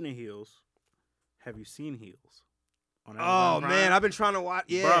 Speaking of heels, have you seen Heels? On Oh Amazon Prime? man, I've been trying to watch.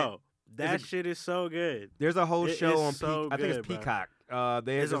 Yeah, Bro, that it- shit is so good. there's a whole It show is on. so I think it's good, bro. Peacock.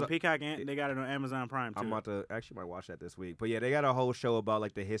 They It's there's on a- Peacock and they got it on Amazon Prime too. I'm about to actually might watch that this week. But yeah, they got a whole show about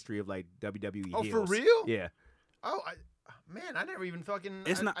like the history of like WWE. Oh, for heels. real? Yeah. Oh, man, I never even fucking.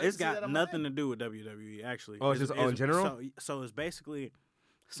 It's not. I didn't It's see that got on my nothing thing. to do with WWE. Actually. Oh, it's just in general? So it's basically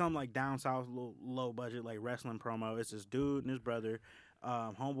some like down south, low budget like wrestling promo. It's this dude and his brother.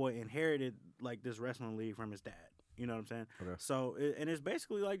 Homeboy inherited like this wrestling league from his dad. You know what I'm saying? Okay. So and it's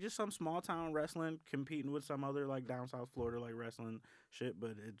basically like just some small town wrestling competing with some other like down south Florida like wrestling shit.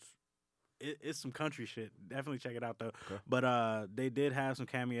 But it's some country shit. Definitely check it out though. Okay. But they did have some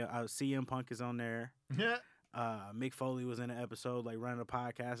cameo. CM Punk is on there. Yeah. Mick Foley was in an episode, like running a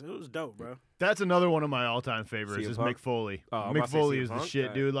podcast. It was dope, bro. That's another one of my all-time favorites. CM Is Punk? Mick Foley. Oh, I'm Mick about to say Foley CM is the Punk? shit,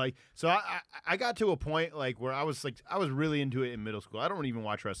 Alright. dude. Like, so I got to a point like where I was really into it in middle school. I don't even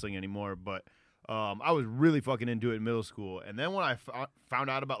watch wrestling anymore, but I was really fucking into it in middle school. And then when I found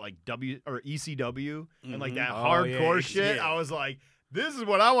out about like ECW and like that Oh, hardcore yeah, shit, yeah. I was like, this is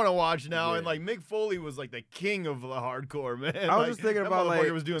what I want to watch now. Yeah. And like Mick Foley was like the king of the hardcore, man. I was Like, just thinking that about like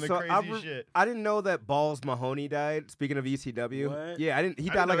motherfucker was doing the so crazy shit. I didn't know that Balls Mahoney died. Speaking of ECW, What? yeah, I didn't. He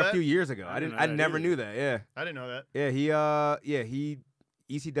I died didn't like know a that. few years ago. I I didn't didn't. know I that never either. knew that. Yeah, I didn't know that. he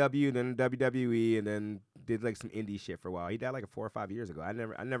ECW, then WWE, and then did like some indie shit for a while. He died like 4 or 5 years ago. I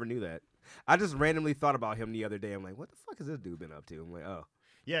never knew that. I just randomly thought about him the other day. I'm like, what the fuck has this dude been up to? I'm like, oh.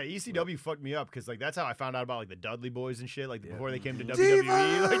 Yeah, ECW fucked me up because like that's how I found out about like the Dudley Boys and shit. Like Yeah. before they came to Diva!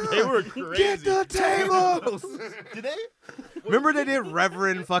 WWE, like they were crazy. Get the tables. Did they? Remember they did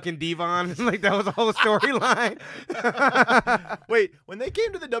Reverend fucking Devon? Like that was a whole storyline. Wait, when they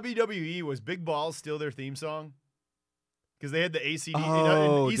came to the WWE, was Big Balls still their theme song? Because they had the ACD,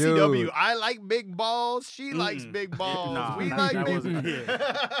 Oh, in ECW. dude. I like big balls. She likes Mm. big balls. Nah, we that- like that big. wasn't-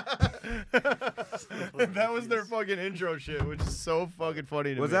 That was their fucking intro shit, which is so fucking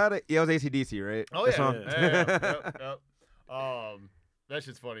funny to Was me. that it? Yeah, it was ACDC, right? Oh That yeah, song? Yep. That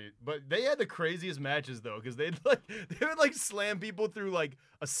shit's funny. But they had the craziest matches though, because they would like slam people through like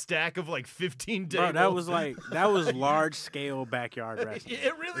a stack of like 15 tables. Bro, that was large scale backyard wrestling.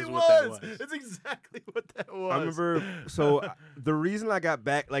 It really is what that was. was. It's exactly what that was. I remember. So the reason I got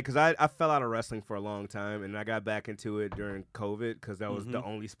back, like, cause I fell out of wrestling for a long time, and I got back into it during COVID because that was the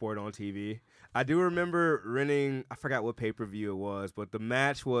only sport on TV. I do remember renting. I forgot what pay-per-view it was, but the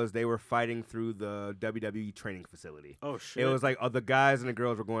match was they were fighting through the WWE training facility. Oh shit! It was like the guys and the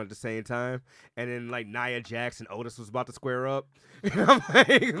girls were going at the same time, and then like Nia Jax and Otis was about to square up.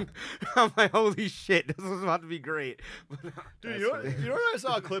 And I'm like, holy shit, this was about to be great. Dude, you know what I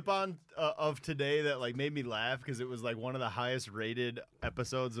saw a clip on of today that like made me laugh because it was like one of the highest rated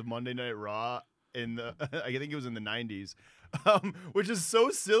episodes of Monday Night Raw in the I think it was in the 90s, which is so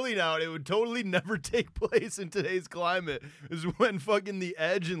silly now. And it would totally never take place in today's climate. Is when fucking the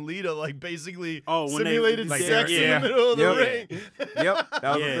Edge and Lita like basically when they- simulated like, sex yeah. in the middle of the Yep. ring. Yep,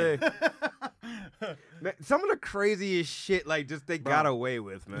 that was Yeah. the thing. Man, some of the craziest shit, like, just they got away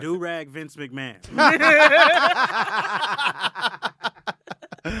with, man. Do rag Vince McMahon.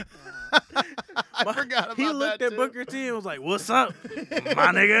 I forgot about He looked that at too. Booker T and was like, "What's up,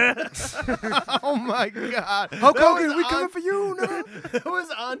 my nigga?" Oh my god! Hulk That Hogan, was we on- coming for you, no? That was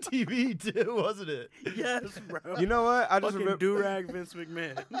on TV too, wasn't it? Yes, bro. You know what? I just Fucking remember. do rag Vince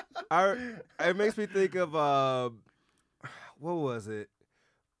McMahon. It makes me think of what was it?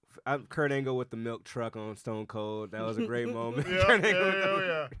 Kurt Angle with the milk truck on Stone Cold. That was a great moment. Kurt Angle with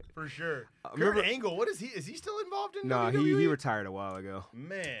the- yeah, for sure. remember- Kurt Angle, what is he? Is he still involved in Nah, WWE? he retired a while ago.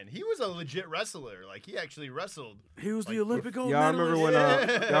 Man, he was a legit wrestler. Like he actually wrestled. He was the Like, Olympic gold Y'all remember when medalist.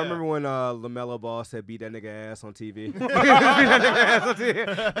 Yeah. y'all remember when LaMelo Ball said beat that nigga ass on TV? Beat that nigga ass on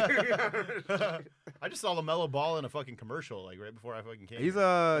TV. I just saw LaMelo Ball in a fucking commercial like right before I fucking came. He's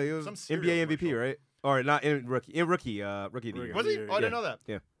here. he was Some cereal NBA MVP, commercial. right? Or not in rookie of the year. Was he? Oh, I didn't Yeah. know that.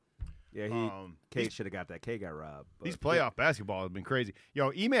 Yeah, K He's- should have got that. K got robbed. but- These playoff basketball has been crazy.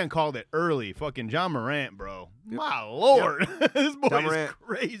 Yo, E-Man called it early. Fucking John Morant, bro. My lord. This boy John is Morant.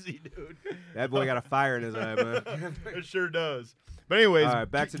 crazy, dude. That boy got a fire in his eye, man. It sure does. But anyways, All right,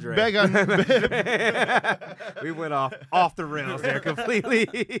 back to Dre. Back on. We went off the rails there completely.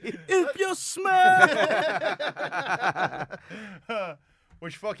 If you smell.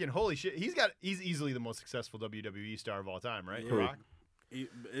 Which fucking holy shit. He's easily the most successful WWE star of all time, right? Yeah. Rock?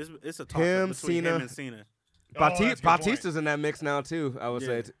 It's a toss Him, between Cena. him and Cena. Oh, that's a good point. Batista's in that mix now too. I would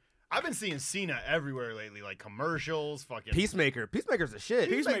Yeah. say I've been seeing Cena everywhere lately, like commercials, fucking Peacemaker's a shit.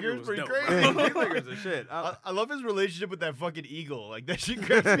 Peacemaker's was pretty dope, crazy. bro. Peacemaker's a shit. I love his relationship with that fucking eagle. Like that shit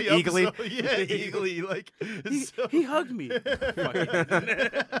cracks me up. Eagly? So, yeah, eagly. Like it's so... He hugged me.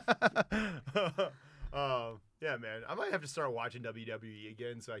 Yeah, man. I might have to start watching WWE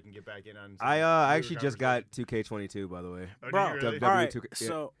again so I can get back in on. some I newer actually just got conversations. 2K22 by the way. Oh, did Bro, you really? WWE all right. 2K yeah.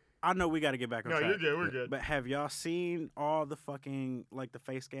 So I know we got to get back on No, track. you're good. We're good. But have y'all seen all the fucking like the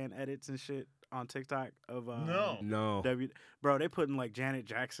face scan edits and shit on TikTok of No. Bro, they putting like Janet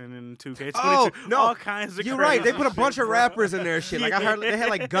Jackson in 2K22. Oh, no. all kinds of You're crazy right. They put a shit, bunch of bro. rappers in there. And shit. Like I heard they had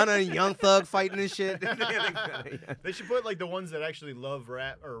like Gunna and Young Thug fighting and shit. They should put like the ones that actually love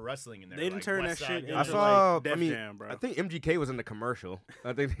rap or wrestling in there. They didn't like turn that West Side shit Gun. I into saw. like Def I mean, Jam, bro. I think MGK was in the commercial.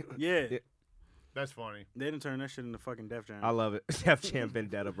 I think. Yeah. That's funny. They didn't turn that shit into fucking Def Jam. I love it. Def Jam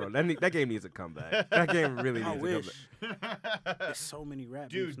Vendetta, bro. That game needs to come back. That game really I needs wish. to come back. There's so many rap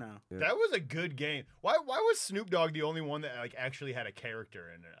Dude, beefs now. Yeah. That was a good game. Why was Snoop Dogg the only one that like actually had a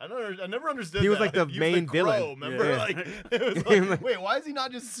character in it? I never understood. He was that. like the He was main Crow, villain. Remember? Yeah. Like it was like, wait, why is he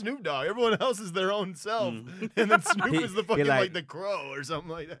not just Snoop Dogg? Everyone else is their own self, and then Snoop He- is the he fucking like- like the Crow or something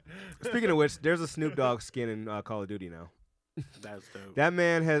like that. Speaking of which, there's a Snoop Dogg skin in Call of Duty now. That's dope. That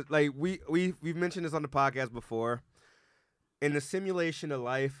man has like we've mentioned this on the podcast before. In the simulation of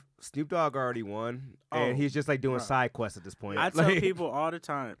life, Snoop Dogg already won, and Oh, he's just like doing bro. side quests at this point. I tell Like- people all the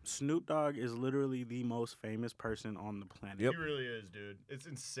time, Snoop Dogg is literally the most famous person on the planet. Yep. He really is, dude. It's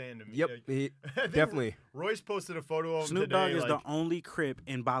insane to me. Yep, Like, he, I think definitely. Royce posted a photo of him Snoop today. Dogg is like, the only Crip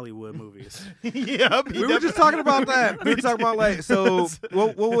in Bollywood movies. yep, We were just talking about that. We were talking about like so.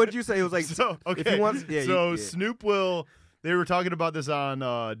 What would you say? It was like So okay. if he wants, yeah. so yeah. Snoop will. They were talking about this on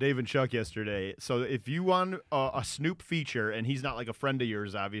Dave and Chuck yesterday. So if you want a Snoop feature, and he's not like a friend of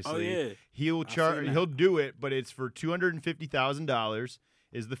yours, obviously, Oh, yeah. he'll seen that. he'll do it, but it's for $250,000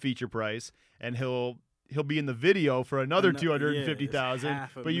 is the feature price, and he'll be in the video for another Ano- $250,000. yeah, it's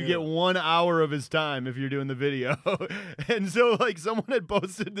half a but you mil. get 1 hour of his time if you're doing the video. And so like someone had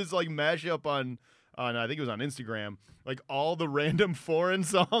posted this like mashup on I think it was on Instagram, like all the random foreign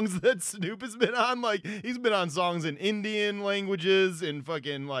songs that Snoop has been on. Like he's been on songs in Indian languages, in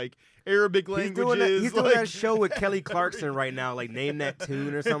fucking like Arabic He's languages. doing that. He's doing like, that show with Kelly Clarkson right now, like Name That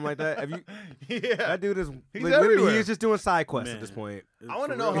Tune or something like that. Have you? Yeah. That dude is He's literally everywhere. he's just doing side quests at Man. this point. I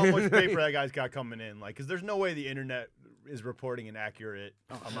want to know how much paper that guy's got coming in, like, because there's no way the internet is reporting an accurate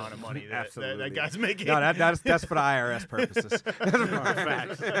amount of money that Absolutely. that guy's making. No, that's for the IRS purposes.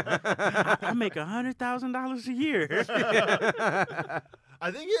 Facts. I make $100,000 a year,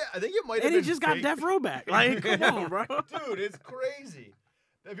 I think it might have and been he just got fake. Death Row back. Like, come on, bro. Dude, it's crazy.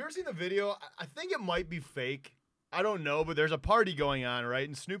 Have you ever seen the video? I think it might be fake. I don't know, but there's a party going on, right?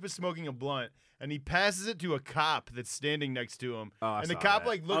 And Snoop is smoking a blunt, and he passes it to a cop that's standing next to him. Oh, I and the saw cop that.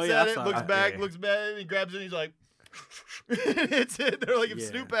 like looks yeah, at I it, saw looks that. back, Yeah. looks back, and he grabs it, and he's like, it's it. They're like, if Yeah.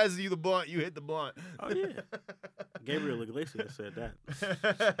 Snoop passes you the blunt, you hit the blunt. Oh yeah. Gabriel Iglesias said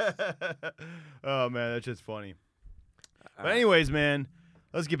that. Oh man, that's just funny. But anyways, man,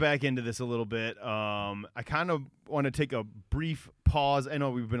 let's get back into this a little bit. I kind of want to take a brief pause. I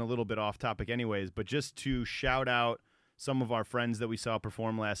know we've been a little bit off topic anyways, but just to shout out some of our friends that we saw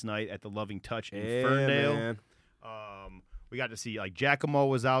perform last night at the Loving Touch in Yeah, Ferndale. man. We got to see, like, Giacomo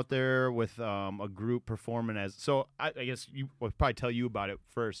was out there with a group performing as. So I guess I'll probably tell you about it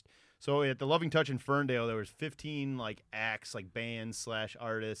first. So at the Loving Touch in Ferndale, there was 15 like acts, like bands /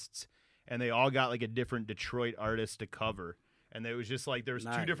 artists, and they all got like a different Detroit artist to cover. And it was just like there was two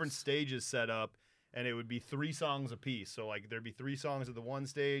Nice. different stages set up, and it would be 3 songs apiece. So like there'd be 3 songs at the one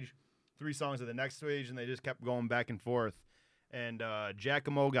stage, 3 songs at the next stage, and they just kept going back and forth. And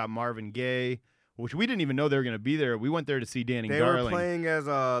Giacomo got Marvin Gaye, which we didn't even know they were going to be there. We went there to see Danny They Darling. were playing as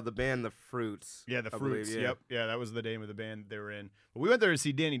the band The Fruits. Yeah, the I believe, Fruits. yeah. Yep. Yeah, that was the name of the band they were in. But we went there to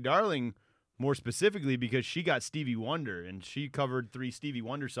see Danny Darling more specifically because she got Stevie Wonder, and she covered 3 Stevie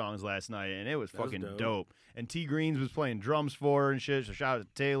Wonder songs last night, and it was fucking dope. And T. Greens was playing drums for her and shit, so shout out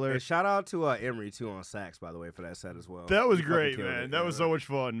to Taylor. And shout out to Emery, too, on sax, by the way, for that set as well. That was He great, fucking killed man. it. That was so much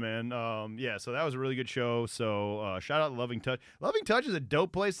fun, man. Yeah, so that was a really good show. So shout out to Loving Touch. Loving Touch is a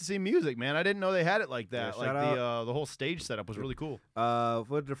dope place to see music, man. I didn't know they had it like that. Yeah, like the whole stage setup was really cool.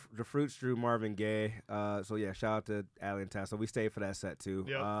 For the Fruits drew Marvin Gaye. So yeah, shout out to Allie and Ty. So we stayed for that set too.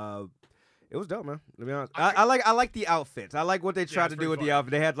 Yep. It was dope, man. To be honest, I like the outfits. I like what they tried to do with pretty the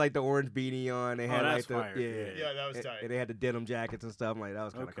outfit. They had like the orange beanie on. They had like that's the fire. Yeah, that was tight. And they had the denim jackets and stuff. I'm like, that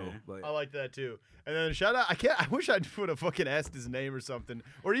was kind of Okay. cool. But I like that too. And then shout out, I wish I would have fucking asked his name or something,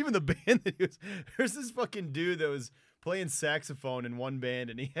 or even the band that he was. There's this fucking dude that was playing saxophone in one band,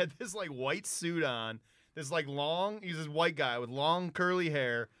 and he had this like white suit on, this like he's this white guy with long curly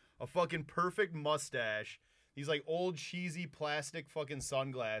hair, a fucking perfect mustache. He's like old cheesy plastic fucking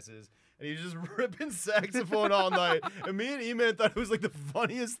sunglasses. And he was just ripping saxophone all night. And me and E-Man thought it was like the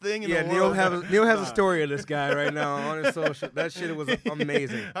funniest thing in the world. Neil has a story of this guy right now on his social. That shit was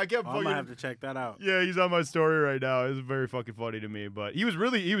amazing. I kept I'm fucking. gonna have to check that out. Yeah, he's on my story right now. It was very fucking funny to me, but he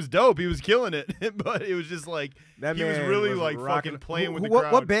was dope. He was killing it, but it was just like That he was man really was like rocking- fucking playing with the what,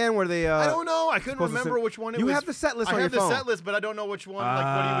 crowd. What band were they? I don't know. I couldn't supposed to remember sing- which one it You was. have the set list I on have your the phone. set list, but I don't know which one. Like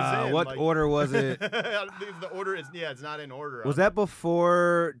what he was in. What like, order was it? the order is it's not in order. Was that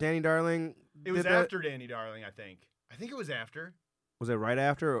before Danny Darling? It was did that? after Danny Darling, I think. I think it was after. Was it right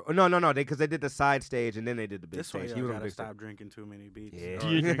after? No, because they did the side stage and then they did the big This way, stage. y'all He was on the gotta big stop stage. drinking too many beats. Yeah.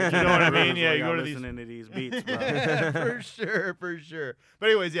 You know what I mean? Yeah, While you go y'all to these. listening to these beats, bro. for sure. But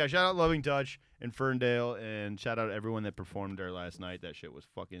anyways, yeah, shout out Loving Touch in Ferndale, and shout out everyone that performed there last night. That shit was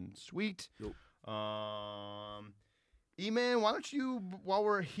fucking sweet. Yep. E-Man, why don't you, while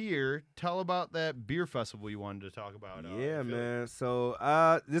we're here, tell about that beer festival you wanted to talk about? Yeah, in Philly. man.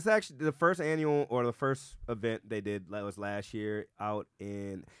 So this is actually the first annual or the first event they did was last year out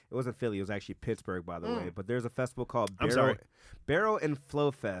in. It wasn't Philly. It was actually Pittsburgh, by the way. But there's a festival called Barrel and Flow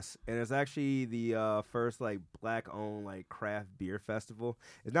Fest, and it's actually the first like black-owned like craft beer festival.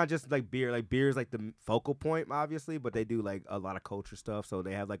 It's not just like beer. Like beer is like the focal point, obviously, but they do like a lot of culture stuff. So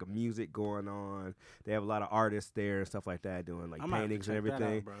they have like a music going on. They have a lot of artists there and stuff like that doing like I'm gonna have to paintings and check that out,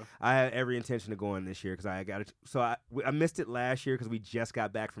 everything. bro. I had every intention of going this year because I got it. So I missed it last year because we just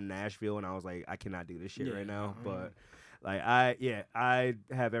got back from Nashville and I was like, I cannot do this shit Yeah. right now. But like I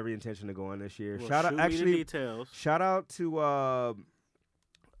have every intention of going this year. Well, shout out shoot me the actually. details. Shout out to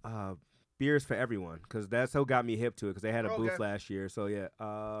Beers for Everyone because that's who got me hip to it because they had a booth last year. So yeah,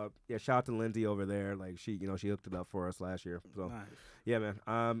 shout out to Lindsay over there. Like she hooked it up for us last year. So Nice. yeah, man,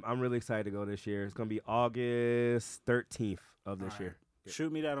 I'm really excited to go this year. It's gonna be August 13th of this All right. year.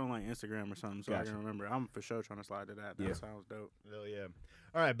 Shoot me that on like Instagram or something so I Gotcha. can remember. I'm for sure trying to slide to that. That Yeah. sounds dope. Hell yeah.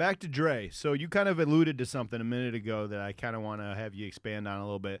 All right, back to Dre. So you kind of alluded to something a minute ago that I kind of want to have you expand on a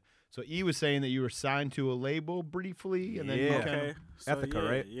little bit. So E was saying that you were signed to a label briefly, and then you Yeah. kind of Okay. So, Ethica, yeah,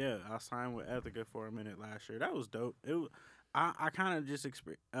 right? Yeah, I signed with Ethica for a minute last year. That was dope. It was, I kind of just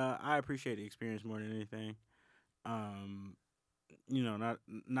I appreciate the experience more than anything.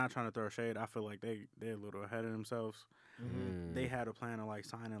 Not trying to throw shade. I feel like they're a little ahead of themselves. They had a plan of like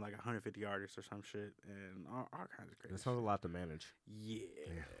signing like 150 artists or some shit and all kinds of crazy. That sounds a lot to manage. Yeah.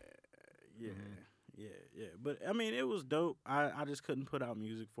 But I mean, it was dope. I just couldn't put out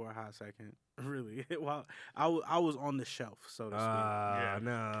music for a hot second. Really, while I was on the shelf, so to speak.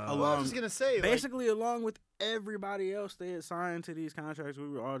 No. Well, I was just gonna say, Basically, along with everybody else they had signed to these contracts, we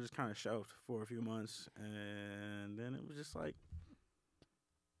were all just kind of shelved for a few months, and then it was just like,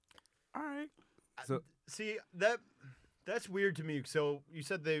 all right. So see that's weird to me. So you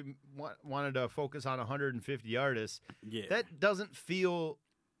said they wanted to focus on 150 artists. Yeah. That doesn't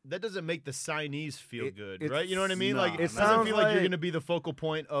make the signees feel good, it's- right? You know what I mean? nah, Like it it doesn't sounds feel like you're like- going to be the focal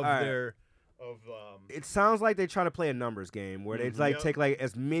point of All right. their it sounds like they try to play a numbers game where they like Yep. take like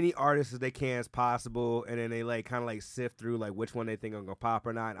as many artists as they can as possible, and then they like kind of like sift through like which one they think are gonna pop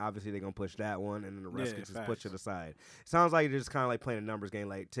or not. And obviously, they're gonna push that one, and then the rest Yeah, gets just pushed to facts. the side. Sounds like they're just kind of like playing a numbers game,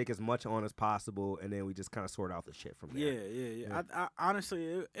 like take as much on as possible, and then we just kind of sort out the shit from there. Yeah. I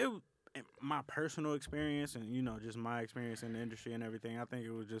honestly, it my personal experience and just my experience in the industry and everything. I think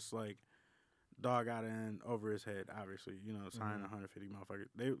it was just like dog got in over his head. Obviously, signing 150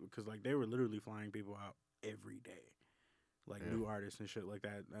 motherfuckers. Because like they were literally flying people out every day, like new artists and shit like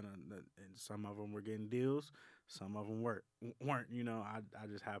that. And some of them were getting deals, some of them weren't. I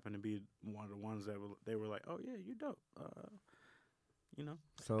just happened to be one of the ones that they were like, oh yeah, you dope. you know.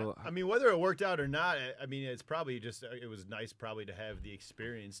 So I mean, whether it worked out or not, I mean, it's probably just it was nice probably to have the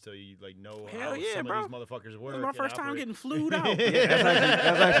experience till you like know how Hell yeah, some bro. of these motherfuckers work. It was my and first time operate. getting flued out. that's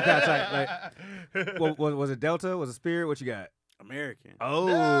actually kind of tight. Like, was it Delta? Was it Spirit? What you got? American. Oh,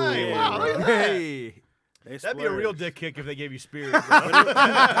 Hey, wow, look at that. hey. They That'd be a real splurged. dick kick if they gave you Spirit. I'm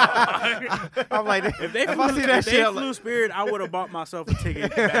like, If they if flew, I see that if shit, they I'm flew like, Spirit, I would have bought myself a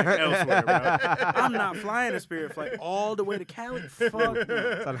ticket back elsewhere, bro. I'm not flying a Spirit flight all the way to Cali. Fuck no.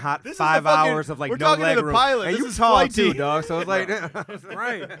 it's on hot This is 5 the fucking- hours of like we're no talking to leg the room. pilot. And This you is tall flight too, team. dog. So it's like,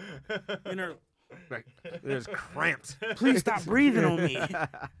 Right. You know, like, there's cramps. please stop breathing on me.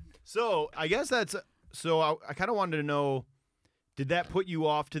 So I guess that's so. I kind of wanted to know, did that put you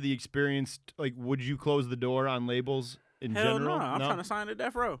off to the experience? Like, would you close the door on labels in Hell general? no. I'm trying to sign to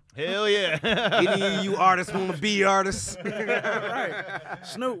Death Row. Hell yeah! Any of you artists want to be artists? Right.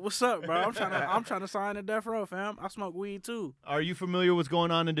 Snoop, what's up, bro? I'm trying to sign to Death Row, fam. I smoke weed too. Are you familiar with what's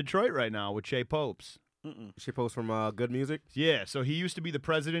going on in Detroit right now with Che Popes? She posts from Good Music. Yeah, so he used to be the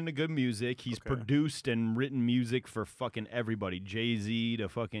president of Good Music. He's Okay. produced and written music for fucking everybody, Jay-Z to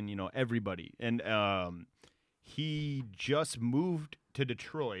fucking, everybody. And he just moved to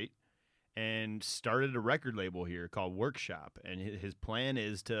Detroit and started a record label here called Workshop. And his plan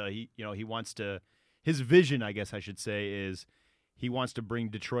is he wants to, his vision, I guess I should say, is he wants to bring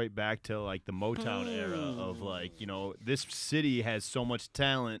Detroit back to like the Motown era of like, this city has so much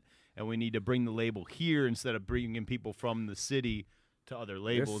talent and we need to bring the label here instead of bringing people from the city to other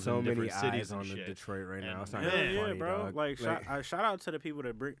labels There's so in many different cities eyes and on the shit. Detroit right now. And It's not man, Hell even yeah, funny, bro. dog. Like, shout out to the people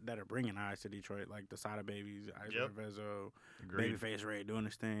that are bringing eyes to Detroit, like the Sada Babies, Ice Yep. Vezo, Agreed. Babyface Ray doing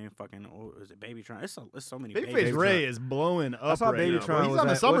his thing. Fucking, is it Babytron? It's so many. Babyface Ray is blowing up I saw right Baby now. Tron He's was on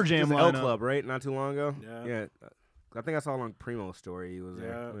the at- Summer what's- Jam it was L lineup. Club, right? Not too long ago. Yeah. I think I saw on Primo's story. He was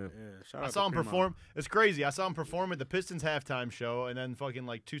Yeah, there. yeah. Shout out I to saw him Primo. perform. It's crazy. I saw him perform at the Pistons halftime show, and then fucking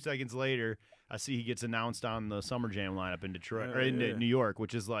like 2 seconds later, I see he gets announced on the Summer Jam lineup in Detroit Hell or in yeah. New York,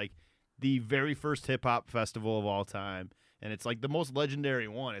 which is like the very first hip hop festival of all time, and it's like the most legendary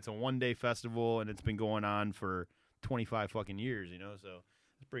one. It's a 1-day festival, and it's been going on for 25 fucking years. So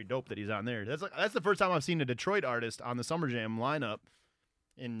it's pretty dope that he's on there. That's the first time I've seen a Detroit artist on the Summer Jam lineup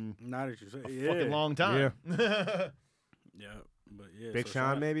in Now that you say, a yeah. fucking long time. Yeah, but yeah. Big so Sean,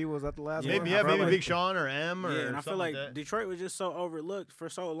 shout out- maybe was that the last Yeah, one? Maybe I feel maybe like- Big Sean or M or Yeah, and I feel something like that. Detroit was just so overlooked for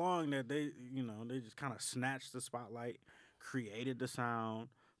so long that they just kind of snatched the spotlight, created the sound,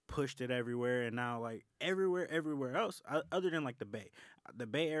 pushed it everywhere, and now like everywhere else, other than like the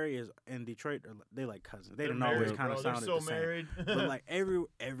Bay Area is and Detroit, they like cousins. They They're didn't always married, kind of bro. sounded They're the so same. married. But like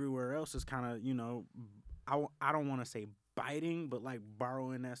everywhere else is kind of I don't want to say biting, but like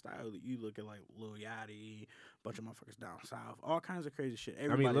borrowing that style. You look at like Lil Yachty, bunch of motherfuckers down south, all kinds of crazy shit. I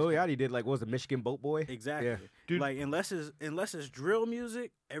mean, Everybody's Lil Yachty did like what was the Michigan Boat Boy? Exactly. Yeah. Dude. Like unless it's drill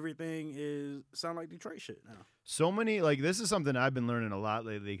music, everything is sound like Detroit shit now. So many like this is something I've been learning a lot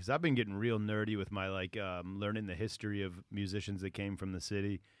lately because I've been getting real nerdy with my like learning the history of musicians that came from the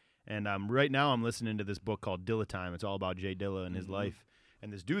city, and right now I'm listening to this book called Dilla Time. It's all about Jay Dilla and his life,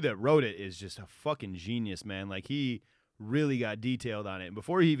 and this dude that wrote it is just a fucking genius, man. Like he really got detailed on it. And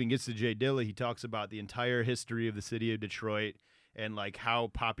before he even gets to Jay Dilla, he talks about the entire history of the city of Detroit and like how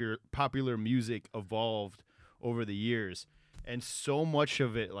popular music evolved over the years. And so much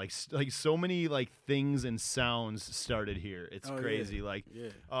of it, like so many like things and sounds started here. It's Oh, yeah. crazy. Like,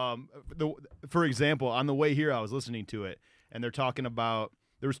 Yeah. for example, on the way here, I was listening to it, and they're talking about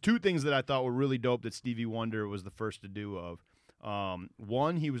there was 2 things that I thought were really dope that Stevie Wonder was the first to do of.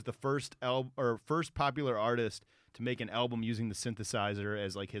 One, he was the first popular artist to make an album using the synthesizer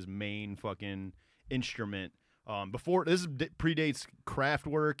as like his main fucking instrument. Before this predates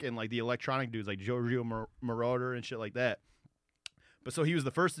Kraftwerk and like the electronic dudes like Giorgio Moroder and shit like that. But so he was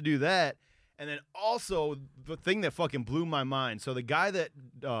the first to do that, and then also the thing that fucking blew my mind. So the guy that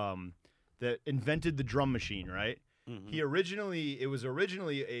invented the drum machine, right? Mm-hmm. It was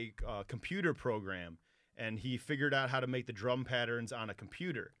originally a computer program, and he figured out how to make the drum patterns on a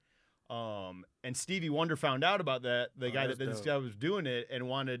computer. And Stevie Wonder found out about that, this guy was doing it and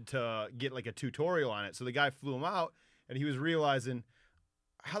wanted to get like a tutorial on it. So the guy flew him out, and he was realizing,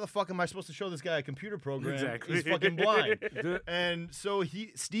 how the fuck am I supposed to show this guy a computer program? Exactly. He's fucking blind. And so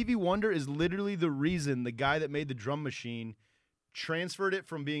Stevie Wonder is literally the reason the guy that made the drum machine transferred it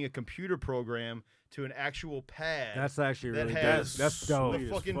from being a computer program to an actual pad. That's actually that really has dope. That's dope. the Sweet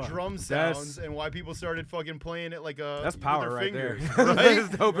as fucking fuck. drum That's- sounds and why people started fucking playing it like a That's with power their right there. fingers, That's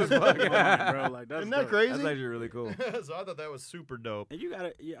right? dope as fuck. bro, like that's Isn't that dope. crazy? That's actually really cool. So I thought that was super dope. And you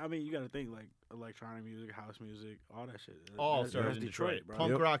gotta think like electronic music, house music, all that shit. All That's started in Detroit. bro.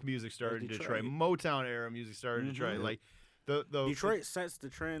 Punk Yep. rock music started in That's Detroit. Detroit. Motown era music started in Detroit. Mhm. Like The Detroit sets the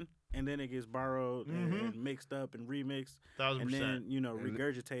trend, and then it gets borrowed and mixed up and remixed, 1,000%. and then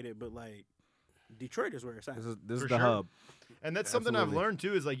regurgitated. But like Detroit is where it's at. This is For the sure. hub. And that's something I've Absolutely. learned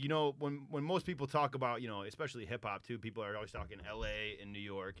too. Is like when most people talk about especially hip hop too, people are always talking L.A. and New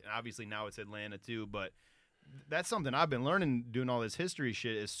York, and obviously now it's Atlanta too. But that's something I've been learning doing all this history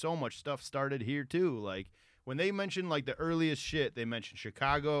shit. Is so much stuff started here too. Like when they mention like the earliest shit, they mention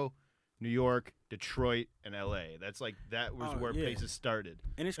Chicago, New York, Detroit, and L.A. That's like that was where places started.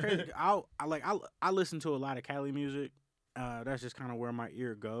 And it's crazy. I listen to a lot of Cali music. That's just kind of where my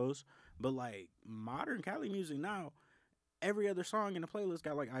ear goes. But like modern Cali music now, every other song in the playlist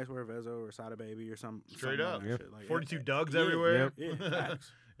got like Icewear Vezo or Sada Baby or Straight something up. like that shit. Like, 42 yeah, Dougs yeah, everywhere. Yeah,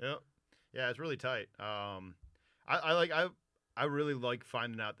 facts. Yep. Yeah, it's really tight. I really like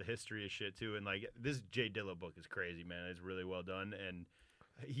finding out the history of shit too, and like this Jay Dilla book is crazy, man. It's really well done, and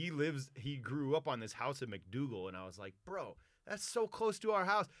he grew up on this house in McDougal, and I was like, bro, that's so close to our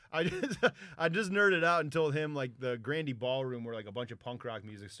house. I just nerded out and told him like the Grandy Ballroom, where like a bunch of punk rock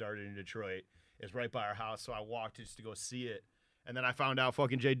music started in Detroit, is right by our house. So I walked just to go see it. And then I found out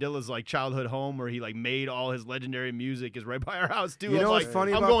fucking Jay Dilla's like childhood home where he like made all his legendary music is right by our house too. You know what's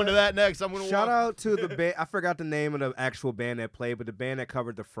funny I'm about going that? to that next. I'm going to Shout out to the band. I forgot the name of the actual band that played, but the band that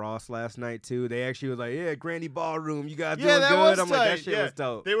covered the Frost last night too. They actually was like, "Yeah, Grandy Ballroom, you guys doing that good." was I'm tight. like, that shit Yeah. was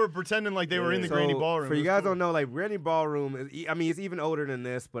dope. They were pretending like they were in the So, Grandy Ballroom. For It you was guys cool. don't know, like Grandy Ballroom is. I mean, it's even older than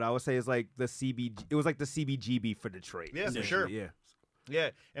this, but I would say it's like the CBG. It was like the CBGB for Detroit. Yeah, for essentially, sure. Yeah.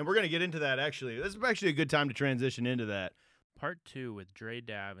 Yeah, and we're going to get into that actually. This is actually a good time to transition into that. Part 2 with Dre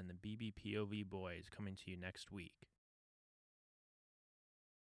Dav and the BBPOV boys coming to you next week.